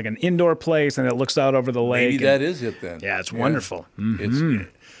sit on like an indoor place, and it looks out over the lake. Maybe that is it then. Yeah, it's wonderful. Mm-hmm.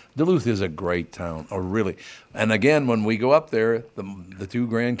 Duluth is a great town. Oh, really? And again, when we go up there, the two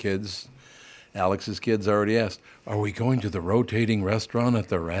grandkids, Alex's kids already asked, are we going to the rotating restaurant at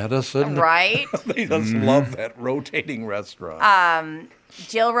the Radisson? Right. They just love that rotating restaurant.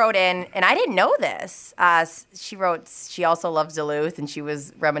 Jill wrote in, and I didn't know this. She also loves Duluth, and she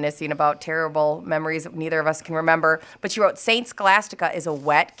was reminiscing about terrible memories that neither of us can remember. But she wrote, St. Scholastica is a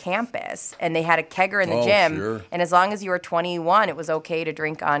wet campus, and they had a kegger in the gym. Sure. And as long as you were 21, it was okay to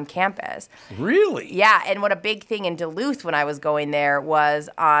drink on campus. Really? Yeah, and what a big thing in Duluth when I was going there was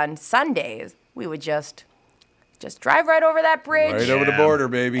on Sundays, we would just drive right over that bridge. Right over the border,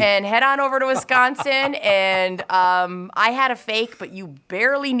 baby. And head on over to Wisconsin. And I had a fake, but you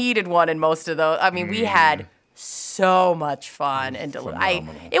barely needed one in most of those. I mean, we had so much fun in Duluth.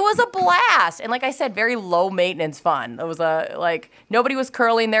 It was a blast. And like I said, very low maintenance fun. It was nobody was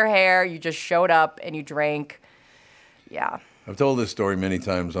curling their hair. You just showed up and you drank. Yeah. I've told this story many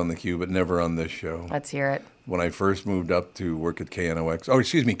times on theCUBE, but never on this show. Let's hear it. When I first moved up to work at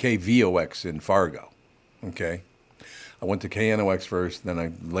KVOX in Fargo. Okay. I went to KNOX first, then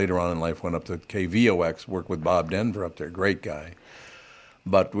I later on in life went up to KVOX, worked with Bob Denver up there, great guy.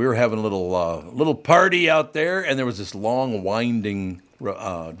 But we were having a little party out there, and there was this long, winding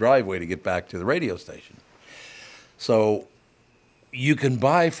driveway to get back to the radio station. So you can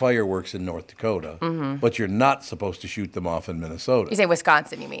buy fireworks in North Dakota, but you're not supposed to shoot them off in Minnesota. You say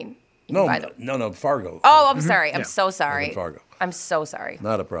Wisconsin, you mean? No, Fargo. Oh, I'm sorry. I'm so sorry. Fargo. I'm so sorry.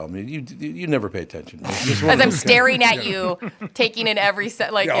 Not a problem. You never pay attention. As I'm staring at you, taking in every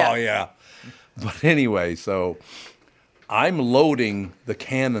set. Oh, yeah. But anyway, so I'm loading the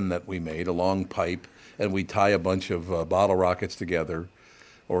cannon that we made, a long pipe, and we tie a bunch of bottle rockets together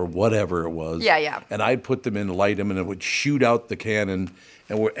or whatever it was. Yeah. And I'd put them in, light them, and it would shoot out the cannon.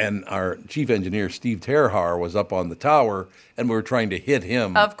 And our chief engineer, Steve Terhar, was up on the tower, and we were trying to hit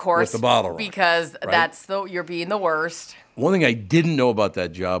him of course, with the bottle rocket. Because you're being the worst. One thing I didn't know about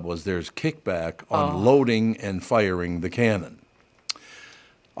that job was there's kickback on loading and firing the cannon.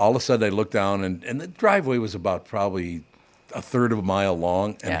 All of a sudden, I looked down, and the driveway was about probably a third of a mile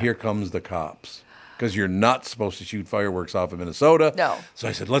long, and here comes the cops. Because you're not supposed to shoot fireworks off of Minnesota. No. So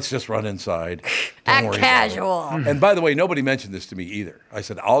I said, let's just run inside. Act casual. And by the way, nobody mentioned this to me either. I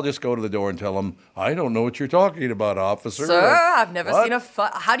said, I'll just go to the door and tell them, I don't know what you're talking about, officer. Sir, I've never seen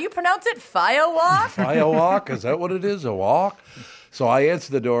how do you pronounce it? Firewalk? Firewalk? Is that what it is? A walk? So I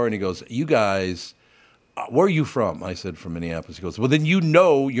answer the door, and he goes, you guys, where are you from? I said, from Minneapolis. He goes, well, then you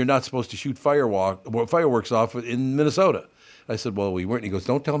know you're not supposed to shoot fireworks off in Minnesota. I said, well, we weren't. He goes,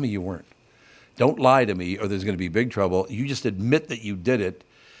 don't tell me you weren't. Don't lie to me, or there's going to be big trouble. You just admit that you did it,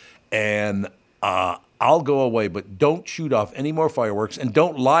 and I'll go away. But don't shoot off any more fireworks, and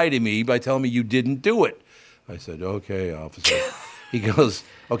don't lie to me by telling me you didn't do it. I said, okay, officer. He goes,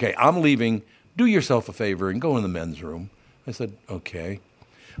 okay, I'm leaving. Do yourself a favor and go in the men's room. I said, okay.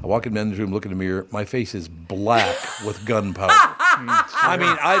 I walk in the men's room, look in the mirror. My face is black with gunpowder. I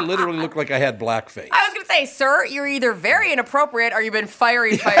mean, I literally look like I had blackface. I was going to say, sir, you're either very inappropriate or you've been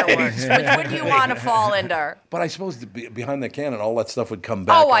firing fireworks. Which would you want to fall into? But I suppose behind the cannon, all that stuff would come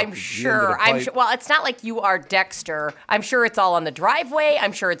back. Oh, I'm sure. Well, it's not like you are Dexter. I'm sure it's all on the driveway.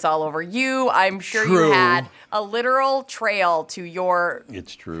 I'm sure it's all over you. I'm sure you had a literal trail to your...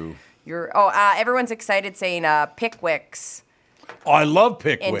 It's true. Everyone's excited saying Pickwick's. Oh, I love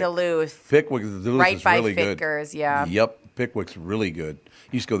Pickwick. In Duluth. Pickwick, Duluth is really good. Right by Fickers, yeah. Yep, Pickwick's really good.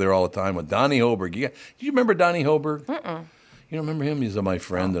 Used to go there all the time with Donnie Hoberg. Do you remember Donnie Hoberg? Mm-mm. You don't remember him? He's my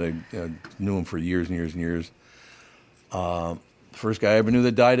friend that I knew him for years and years and years. First guy I ever knew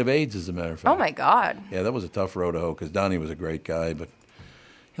that died of AIDS, as a matter of fact. Oh, my God. Yeah, that was a tough road to hoe because Donnie was a great guy, but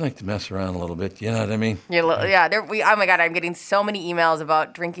he liked to mess around a little bit. You know what I mean? Yeah. Oh, my God, I'm getting so many emails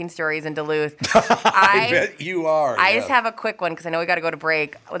about drinking stories in Duluth. I bet you are. I just have a quick one because I know we got to go to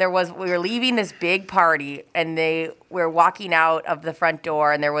break. We were leaving this big party, and we were walking out of the front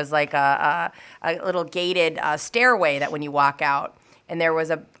door, and there was like a little gated stairway that when you walk out, and there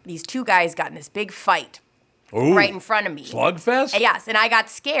was these two guys got in this big fight. Ooh, right in front of me. Slugfest? Yes, and I got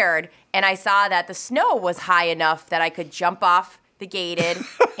scared, and I saw that the snow was high enough that I could jump off the gated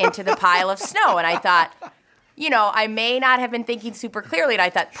into the pile of snow. And I thought, I may not have been thinking super clearly, and I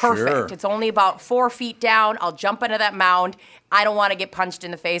thought, perfect. Sure. It's only about 4 feet down. I'll jump into that mound. I don't want to get punched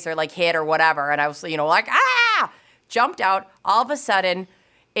in the face or like hit or whatever. And I was, jumped out. All of a sudden,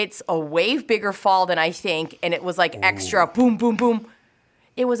 it's a wave bigger fall than I think, and it was like extra boom, boom, boom.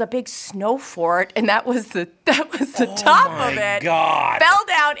 It was a big snow fort, and that was the top of it. Oh, my God. Fell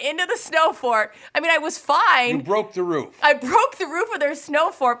down into the snow fort. I mean, I was fine. You broke the roof. I broke the roof of their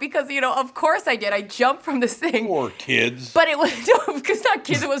snow fort because, of course I did. I jumped from this thing. Poor kids. But it was, because not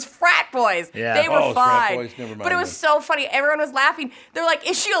kids, it was frat boys. Yeah. They were fine. Frat boys, never mind. But it was so funny. Everyone was laughing. They're like,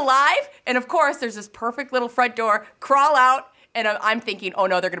 is she alive? And, of course, there's this perfect little front door. Crawl out. And I'm thinking, oh,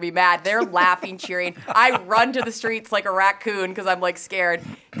 no, they're going to be mad. They're laughing, cheering. I run to the streets like a raccoon because I'm, scared.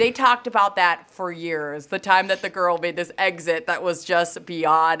 They talked about that for years, the time that the girl made this exit that was just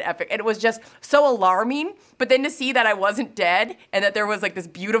beyond epic. And it was just so alarming. But then to see that I wasn't dead and that there was, this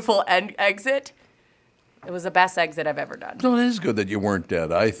beautiful exit, it was the best exit I've ever done. No, it is good that you weren't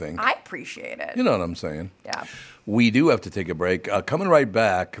dead, I think. I appreciate it. You know what I'm saying? Yeah. We do have to take a break. Coming right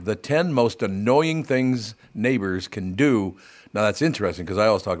back, the 10 most annoying things neighbors can do. Now, that's interesting because I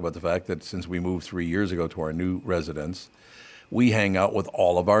always talk about the fact that since we moved 3 years ago to our new residence, we hang out with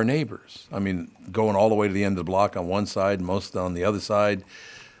all of our neighbors. I mean, going all the way to the end of the block on one side, most on the other side.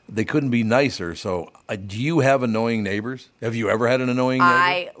 They couldn't be nicer. So do you have annoying neighbors? Have you ever had an annoying neighbor?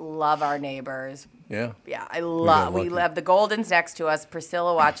 I love our neighbors. Yeah? Yeah, we have the Goldens next to us.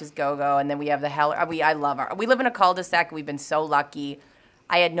 Priscilla watches Go-Go, and then we have the we live in a cul-de-sac. We've been so lucky.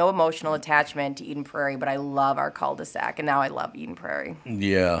 I had no emotional attachment to Eden Prairie, but I love our cul-de-sac, and now I love Eden Prairie.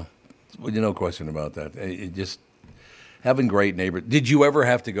 Yeah, well, no question about that. It just having great neighbors. Did you ever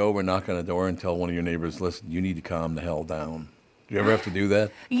have to go over and knock on a door and tell one of your neighbors, listen, you need to calm the hell down? Did you ever have to do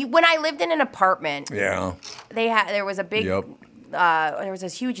that? When I lived in an apartment, yeah, there was a big, there was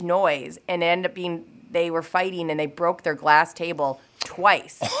this huge noise, and it ended up being they were fighting and they broke their glass table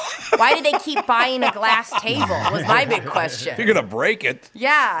twice. Why did they keep buying a glass table was my big question. You're going to break it.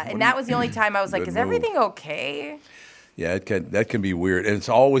 Yeah, and that was the only time I was like, is everything okay? Yeah, that can be weird. And it's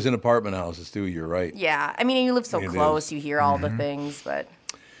always in apartment houses, too. You're right. Yeah. I mean, you live so close, you hear all the things, but...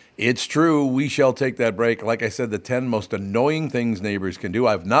 It's true. We shall take that break. Like I said, the 10 most annoying things neighbors can do.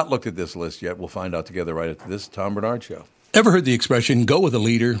 I've not looked at this list yet. We'll find out together right after this Tom Barnard Show. Ever heard the expression, go with a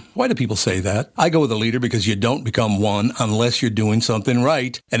leader? Why do people say that? I go with a leader because you don't become one unless you're doing something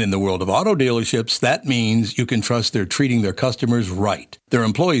right. And in the world of auto dealerships, that means you can trust they're treating their customers right, their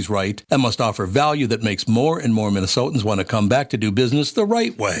employees right, and must offer value that makes more and more Minnesotans want to come back to do business the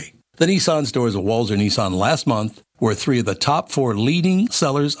right way. The Nissan stores of Walser Nissan last month were 3 of the top 4 leading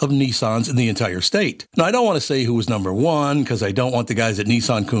sellers of Nissans in the entire state. Now, I don't want to say who was number 1 because I don't want the guys at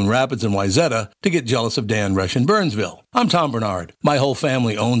Nissan Coon Rapids and Wayzata to get jealous of Dan Resch in Burnsville. I'm Tom Barnard. My whole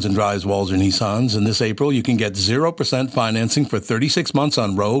family owns and drives Walser Nissans, and this April you can get 0% financing for 36 months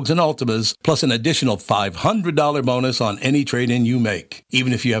on Rogues and Altimas, plus an additional $500 bonus on any trade-in you make.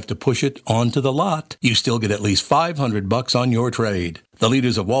 Even if you have to push it onto the lot, you still get at least $500 on your trade. The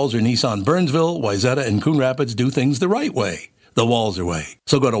leaders of Walser Nissan Burnsville, Wayzata, and Coon Rapids do things the right way, the Walser way.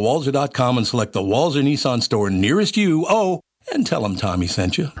 So go to walser.com and select the Walser Nissan store nearest you. Oh, and tell them Tommy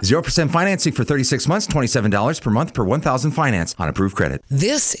sent you. 0% financing for 36 months, $27 per month per 1,000 finance on approved credit.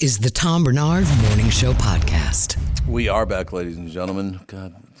 This is the Tom Barnard Morning Show podcast. We are back, ladies and gentlemen.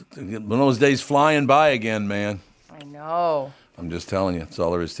 God, one of those days flying by again, man. I know. I'm just telling you. That's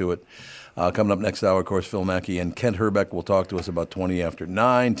all there is to it. Coming up next hour, of course, Phil Mackey and Kent Herbeck will talk to us about 20 after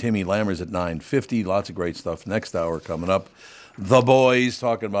 9. Timmy Lammers at 9:50. Lots of great stuff next hour coming up. The boys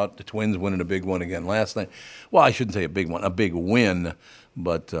talking about the Twins winning a big one again last night. Well, I shouldn't say a big one, a big win,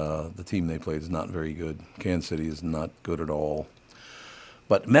 but the team they played is not very good. Kansas City is not good at all.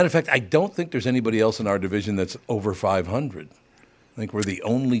 But matter of fact, I don't think there's anybody else in our division that's over 500. I think we're the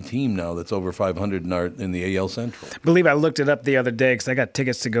only team now that's over 500 in the AL Central. I believe I looked it up the other day because I got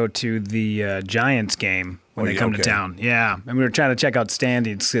tickets to go to the Giants game when they come to town. Yeah, and we were trying to check out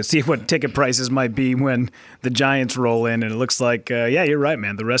standings to see what ticket prices might be when the Giants roll in, and it looks like, yeah, you're right,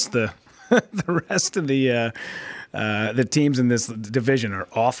 man. The rest of the teams in this division are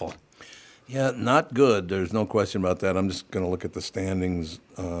awful. Yeah, not good. There's no question about that. I'm just going to look at the standings.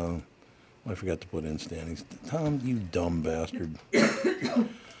 I forgot to put in standings. Tom, you dumb bastard.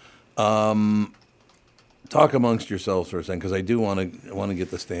 Talk amongst yourselves for a second, because I do want to get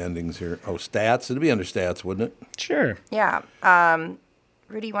the standings here. Oh, stats. It'd be under stats, wouldn't it? Sure. Yeah.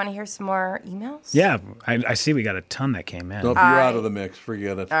 Rudy, you want to hear some more emails? Yeah, I see we got a ton that came in. Nope, you're out of the mix.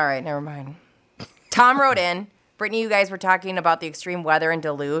 Forget it. All right, never mind. Tom wrote in, Brittany, you guys were talking about the extreme weather in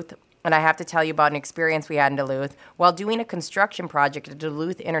Duluth, and I have to tell you about an experience we had in Duluth. While doing a construction project at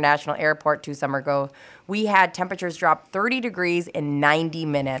Duluth International Airport 2 summers ago, we had temperatures drop 30 degrees in 90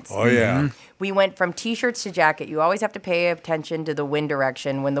 minutes. Oh, yeah. Mm-hmm. We went from T-shirts to jacket. You always have to pay attention to the wind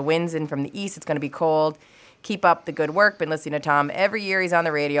direction. When the wind's in from the east, it's going to be cold. Keep up the good work. Been listening to Tom every year he's on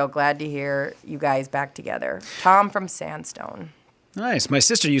the radio. Glad to hear you guys back together. Tom from Sandstone. Nice. My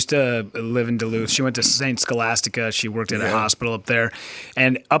sister used to live in Duluth. She went to St. Scholastica. She worked at a hospital up there.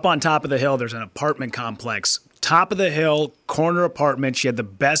 And up on top of the hill, there's an apartment complex. Top of the hill, corner apartment. She had the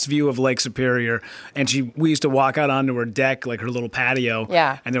best view of Lake Superior. And we used to walk out onto her deck, like her little patio.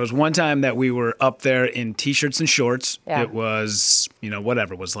 Yeah. And there was one time that we were up there in T-shirts and shorts. Yeah. It was,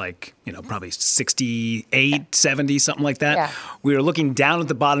 whatever, it was like, probably 68, 70, something like that. Yeah. We were looking down at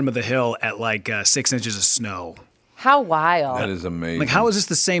the bottom of the hill at like 6 inches of snow. How wild. That is amazing. Like, how is this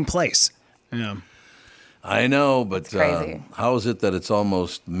the same place? Yeah. I know, but crazy. How is it that it's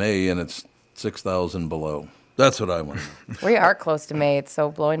almost May and it's 6,000 below? That's what I want to know. We are close to May. It's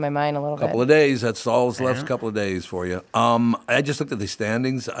so blowing my mind a little bit. Couple of days. That's all that's left. A couple of days for you. I just looked at the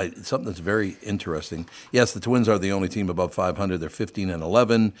standings. Something that's very interesting. Yes, the Twins are the only team above 500. They're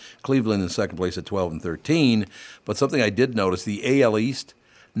 15-11. Cleveland in second place at 12-13. But something I did notice, the AL East,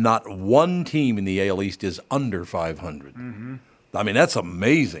 not one team in the AL East is under 500. Mm-hmm. I mean, that's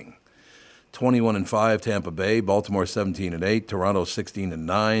amazing. 21-5, Tampa Bay. Baltimore 17-8. Toronto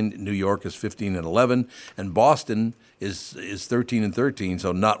 16-9. New York is 15-11, and Boston is 13-13.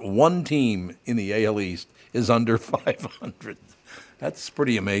 So not one team in the AL East is under 500. That's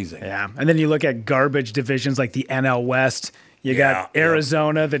pretty amazing. Yeah, and then you look at garbage divisions like the NL West. You got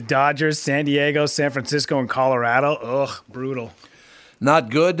Arizona, the Dodgers, San Diego, San Francisco, and Colorado. Ugh, brutal.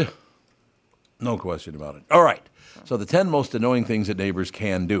 Not good. No question about it. All right. So the 10 most annoying things that neighbors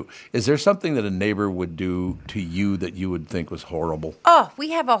can do. Is there something that a neighbor would do to you that you would think was horrible? Oh, we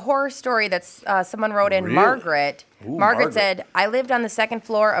have a horror story that's someone wrote in. Really? Margaret. Ooh, Margaret said, I lived on the second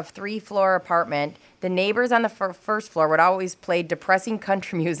floor of 3-floor apartment. The neighbors on the first floor would always play depressing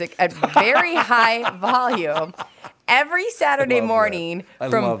country music at very high volume every Saturday morning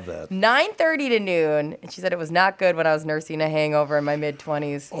from 9:30 to noon. And she said it was not good when I was nursing a hangover in my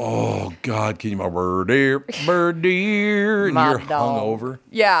mid-20s. Oh, God, can you my bird dear, and you're hungover?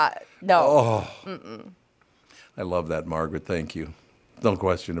 Yeah, no. Oh, I love that, Margaret. Thank you. No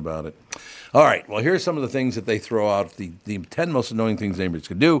question about it. All right, well, here's some of the things that they throw out, the 10 most annoying things neighbors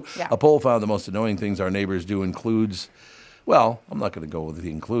can do. Yeah. A poll found the most annoying things our neighbors do includes, well, I'm not going to go with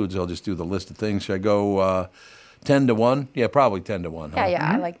the includes. I'll just do the list of things. Should I go 10 to 1? Yeah, probably 10 to 1. Huh? Yeah,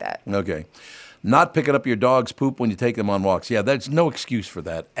 I like that. Okay. Not picking up your dog's poop when you take them on walks. Yeah, there's no excuse for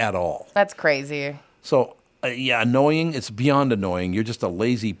that at all. That's crazy. So, annoying. It's beyond annoying. You're just a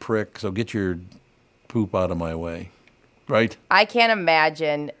lazy prick, so get your poop out of my way. Right? I can't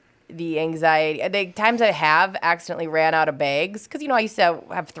imagine the anxiety. The times I have accidentally ran out of bags, because, I used to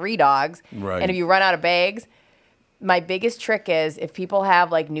have 3 dogs. Right. And if you run out of bags, my biggest trick is if people have,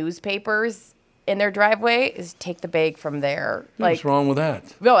 like, newspapers in their driveway, is take the bag from there. What's wrong with that?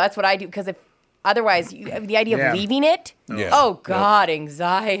 No, that's what I do, because if otherwise, the idea of leaving it, oh, God,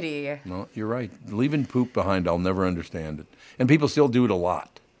 anxiety. No, you're right. Leaving poop behind, I'll never understand it. And people still do it a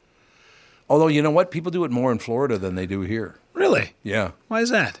lot. Although, you know what? People do it more in Florida than they do here. Really? Yeah. Why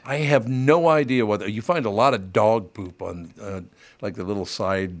is that? I have no idea whether you find a lot of dog poop on like the little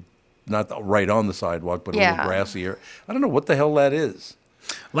side, not right on the sidewalk, but a little grassy area. I don't know what the hell that is.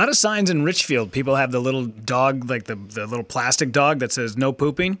 A lot of signs in Richfield. People have the little dog, like the little plastic dog that says no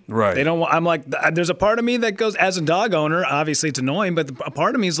pooping. Right. They don't. I'm like, there's a part of me that goes, as a dog owner, obviously it's annoying, but a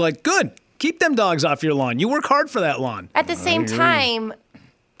part of me is like, good, keep them dogs off your lawn. You work hard for that lawn. At the same time,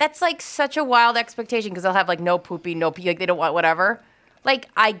 that's like such a wild expectation because they'll have like no pooping, no pee, like they don't want whatever. Like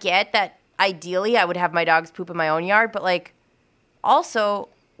I get that ideally I would have my dogs poop in my own yard, but like also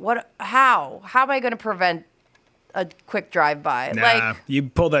how am I going to prevent a quick drive-by? Nah, like you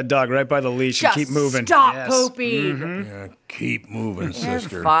pull that dog right by the leash and keep moving. Stop pooping. Mm-hmm. Yeah, keep moving,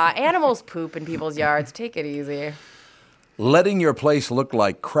 sister. Animals poop in people's yards. Take it easy. Letting your place look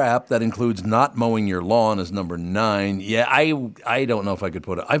like crap, that includes not mowing your lawn, is number 9. Yeah, I don't know if I could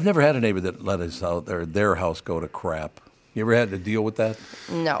put it. I've never had a neighbor that let their house go to crap. You ever had to deal with that?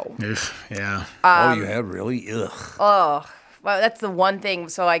 No. Yeah. Oh, you have? Really? Ugh. Oh, well, that's the one thing.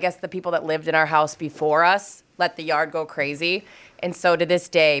 So I guess the people that lived in our house before us let the yard go crazy. And so to this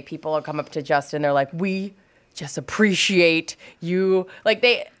day, people will come up to Justin. They're like, we just appreciate you. Like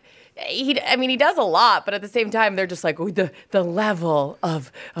he does a lot, but at the same time, they're just like, the level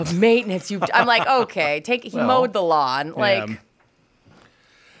of maintenance I'm like, okay, he mowed the lawn. Like,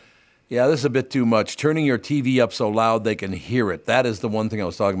 yeah, this is a bit too much. Turning your TV up so loud they can hear it. That is the one thing I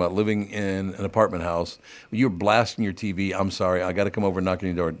was talking about, living in an apartment house. You're blasting your TV. I'm sorry, I got to come over and knock on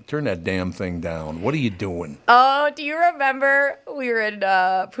your door. Turn that damn thing down. What are you doing? Oh, do you remember we were in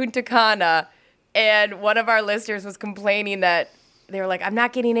Punta Cana, and one of our listeners was complaining that they were like, I'm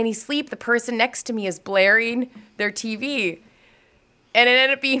not getting any sleep. The person next to me is blaring their TV. And it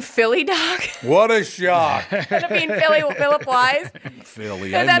ended up being Philly Dog. What a shock. It ended up being Philip Wise.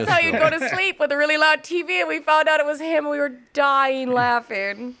 Philly, and that's how you'd go to sleep with a really loud TV. And we found out it was him. And we were dying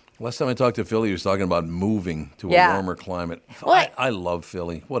laughing. Last time I talked to Philly, he was talking about moving to a warmer climate. Well, I love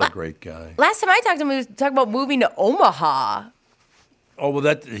Philly. What a great guy. Last time I talked to him, he was talking about moving to Omaha. Oh, well,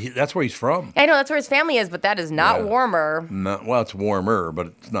 that's where he's from. I know, that's where his family is, but that is not warmer. Well, it's warmer, but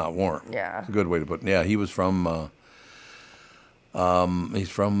it's not warm. Yeah. It's a good way to put it. Yeah, he was from... he's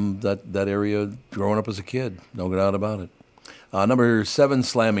from that area growing up as a kid. No doubt about it. Number 7,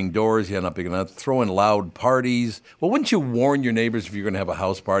 slamming doors. Yeah, not big enough. Throwing loud parties. Well, wouldn't you warn your neighbors if you're going to have a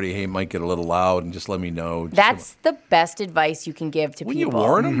house party? Hey, it might get a little loud, and just let me know. That's the best advice you can give to people. You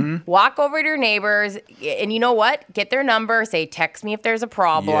warn them? Mm-hmm. Walk over to your neighbors, and you know what? Get their number. Say, text me if there's a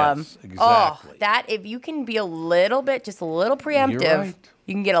problem. Yes, exactly. Oh, if you can be just a little preemptive,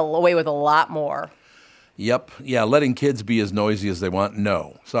 you can get away with a lot more. Yep. Yeah, letting kids be as noisy as they want.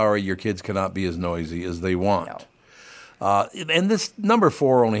 No. Sorry, your kids cannot be as noisy as they want. No. And this number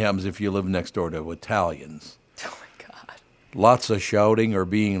 4 only happens if you live next door to Italians. Oh, my God. Lots of shouting or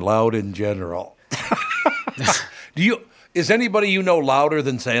being loud in general. Is anybody you know louder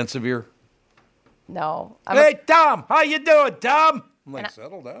than Sansevier? No. Hey, Tom, how you doing, Tom? I'm like,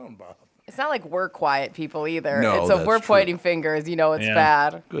 settle down, Bob. It's not like we're quiet people either. No, so if we're pointing fingers, it's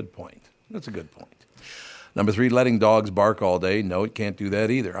bad. Good point. That's a good point. Number 3, letting dogs bark all day. No, it can't do that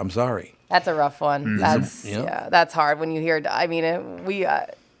either. I'm sorry. That's a rough one. Mm-hmm. That's hard when you hear. I mean,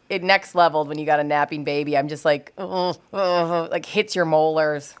 it next leveled when you got a napping baby. I'm just like, like hits your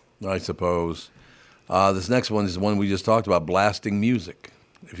molars. I suppose. This next one is the one we just talked about, blasting music.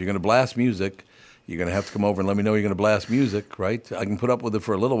 If you're going to blast music, you're going to have to come over and let me know you're going to blast music, right? I can put up with it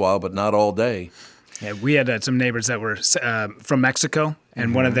for a little while, but not all day. Yeah, we had some neighbors that were from Mexico,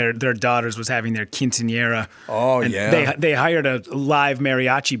 and one of their daughters was having their quinceañera. Oh, and yeah. They hired a live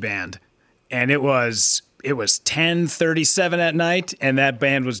mariachi band, and it was 10:37 at night, and that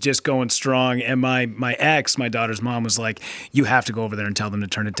band was just going strong. And my ex, my daughter's mom, was like, "You have to go over there and tell them to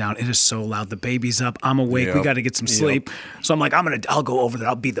turn it down. It is so loud. The baby's up. I'm awake. Yep. We got to get some sleep." So I'm like, I'll go over there.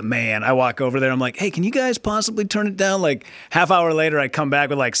 I'll be the man. I walk over there. I'm like, "Hey, can you guys possibly turn it down?" Like half hour later, I come back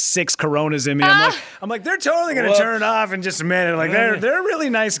with like 6 Coronas in me. I'm like, they're totally gonna turn it off in just a minute. Like they're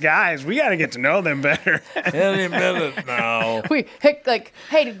really nice guys. We got to get to know them better. Any minute now.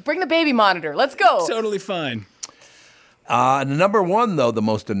 Hey, bring the baby monitor. Let's go. Totally fine. Number 1, though, the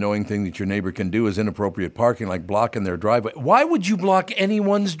most annoying thing that your neighbor can do is inappropriate parking, like blocking their driveway. Why would you block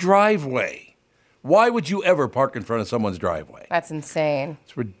anyone's driveway? Why would you ever park in front of someone's driveway? That's insane.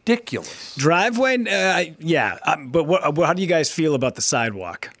 It's ridiculous. Driveway, but how do you guys feel about the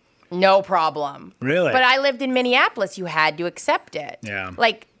sidewalk? No problem. Really? But I lived in Minneapolis. You had to accept it. Yeah.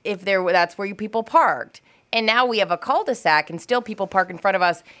 Like that's where people parked. And now we have a cul-de-sac, and still people park in front of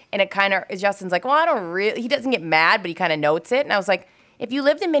us. And it kind of, Justin's like, well, he doesn't get mad, but he kind of notes it. And I was like, if you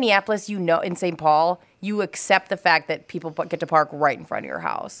lived in Minneapolis, in St. Paul, you accept the fact that people get to park right in front of your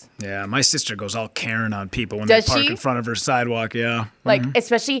house. Yeah, my sister goes all Karen on people when they park in front of her sidewalk, yeah. Like,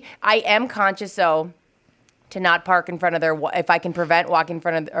 especially, I am conscious, though, to not park in front of if I can prevent park in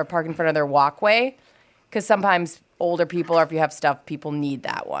front of their walkway, because sometimes older people, or if you have stuff, people need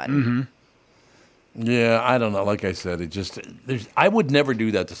that one. Mm-hmm. Yeah, I don't know. Like I said, I would never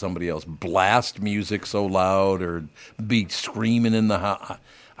do that to somebody else. Blast music so loud or be screaming in the house.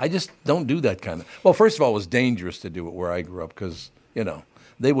 I just don't do that kind of. Well, first of all, it was dangerous to do it where I grew up because,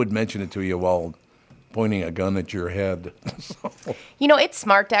 they would mention it to you while pointing a gun at your head. So. It's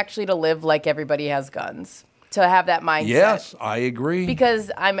smart actually to live like everybody has guns. To have that mindset. Yes, I agree.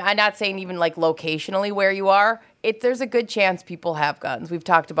 Because I'm not saying even like locationally where you are. There's a good chance people have guns. We've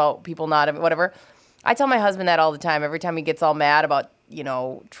talked about people not having whatever. I tell my husband that all the time. Every time he gets all mad about,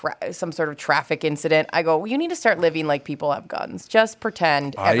 some sort of traffic incident, I go, well, you need to start living like people have guns. Just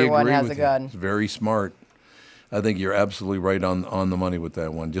pretend everyone has a gun. It's very smart. I think you're absolutely right on the money with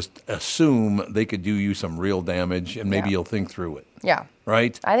that one. Just assume they could do you some real damage, and maybe you'll think through it. Yeah.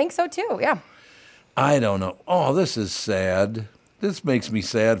 Right? I think so, too. Yeah. I don't know. Oh, this is sad. This makes me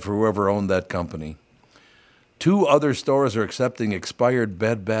sad for whoever owned that company. 2 other stores are accepting expired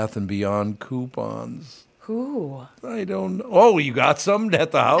Bed Bath & Beyond coupons. Who? I don't know. Oh, you got some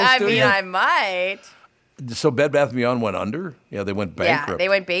at the house, I might. So Bed Bath & Beyond went under? Yeah, they went bankrupt. Yeah, they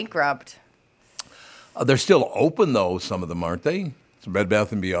went bankrupt. They're still open, though, some of them, aren't they? Some Bed Bath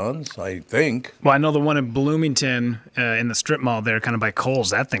 & Beyonds, I think. Well, I know the one in Bloomington in the strip mall there, kind of by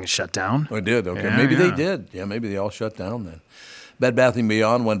Kohl's, that thing is shut down. Oh, it did? Okay. Yeah, maybe they did. Yeah, maybe they all shut down then. Bed Bath &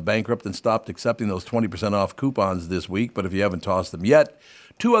 Beyond went bankrupt and stopped accepting those 20% off coupons this week, but if you haven't tossed them yet,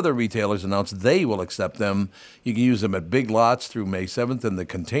 2 other retailers announced they will accept them. You can use them at Big Lots through May 7th and the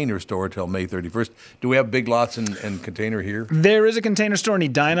Container Store till May 31st. Do we have Big Lots and Container here? There is a Container Store in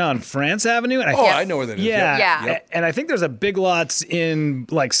Edina on France Avenue. And I know where that is. Yeah. Yep. And I think there's a Big Lots in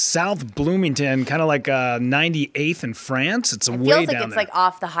like South Bloomington, kind of like 98th in France. It's way down there. It feels like it's like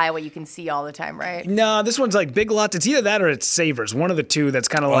off the highway you can see all the time, right? No, this one's like Big Lots. It's either that or it's Savers. One of the two that's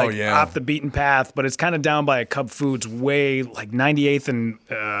kind of like off the beaten path, but it's kind of down by a Cub Foods way like 98th and...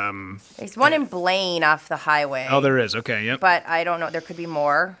 There's one in Blaine off the highway. Oh, there is. Okay, yep. But I don't know. There could be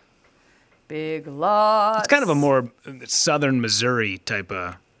more. Big Lots. It's kind of a more southern Missouri type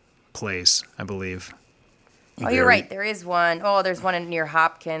of place, I believe. Oh, you're right. There is one. Oh, there's one near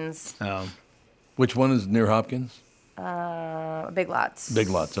Hopkins. Oh. Which one is near Hopkins? Big Lots. Big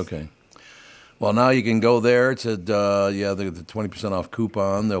Lots, okay. Well, now you can go there. It's the 20% off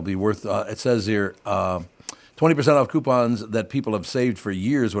coupon. They'll be worth, it says here, 20% off coupons that people have saved for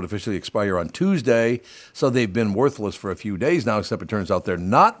years would officially expire on Tuesday, so they've been worthless for a few days now, except it turns out they're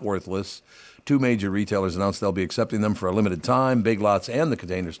not worthless. 2 major retailers announced they'll be accepting them for a limited time, Big Lots and the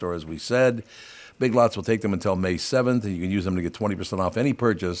Container Store, as we said. Big Lots will take them until May 7th, and you can use them to get 20% off any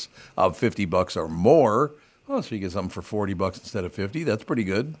purchase of $50 or more. Oh, so you get something for $40 instead of $50. That's pretty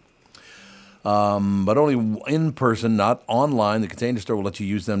good. But only in person, not online. The Container Store will let you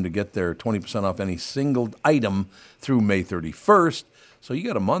use them to get their 20% off any single item through May 31st. So you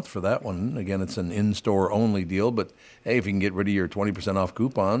got a month for that one. Again, it's an in-store only deal. But, hey, if you can get rid of your 20% off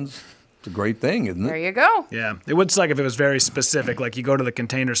coupons, it's a great thing, isn't it? There you go. Yeah. It would suck if it was very specific. Like you go to the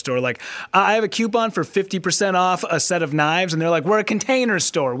Container Store, like, I have a coupon for 50% off a set of knives. And they're like, we're a Container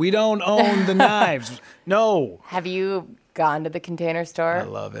Store. We don't own the knives. No. Have you gone to the Container Store? I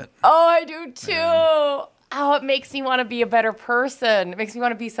love it. Oh, I do too. Yeah. Oh, it makes me want to be a better person. It makes me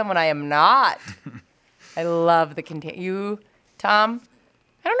want to be someone I am not. I love the Container. You, Tom?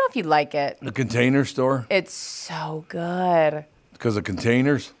 I don't know if you like it. The Container Store? It's so good. Because of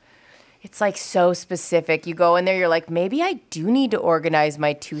containers? It's like so specific. You go in there, you're like, maybe I do need to organize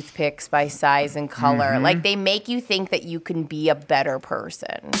my toothpicks by size and color. Mm-hmm. Like they make you think that you can be a better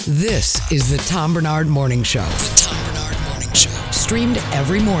person. This is the Tom Barnard Morning Show. The Tom Barnard Morning Show. Streamed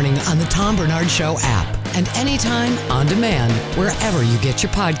every morning on the Tom Barnard Show app and anytime on demand wherever you get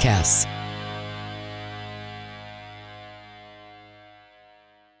your podcasts.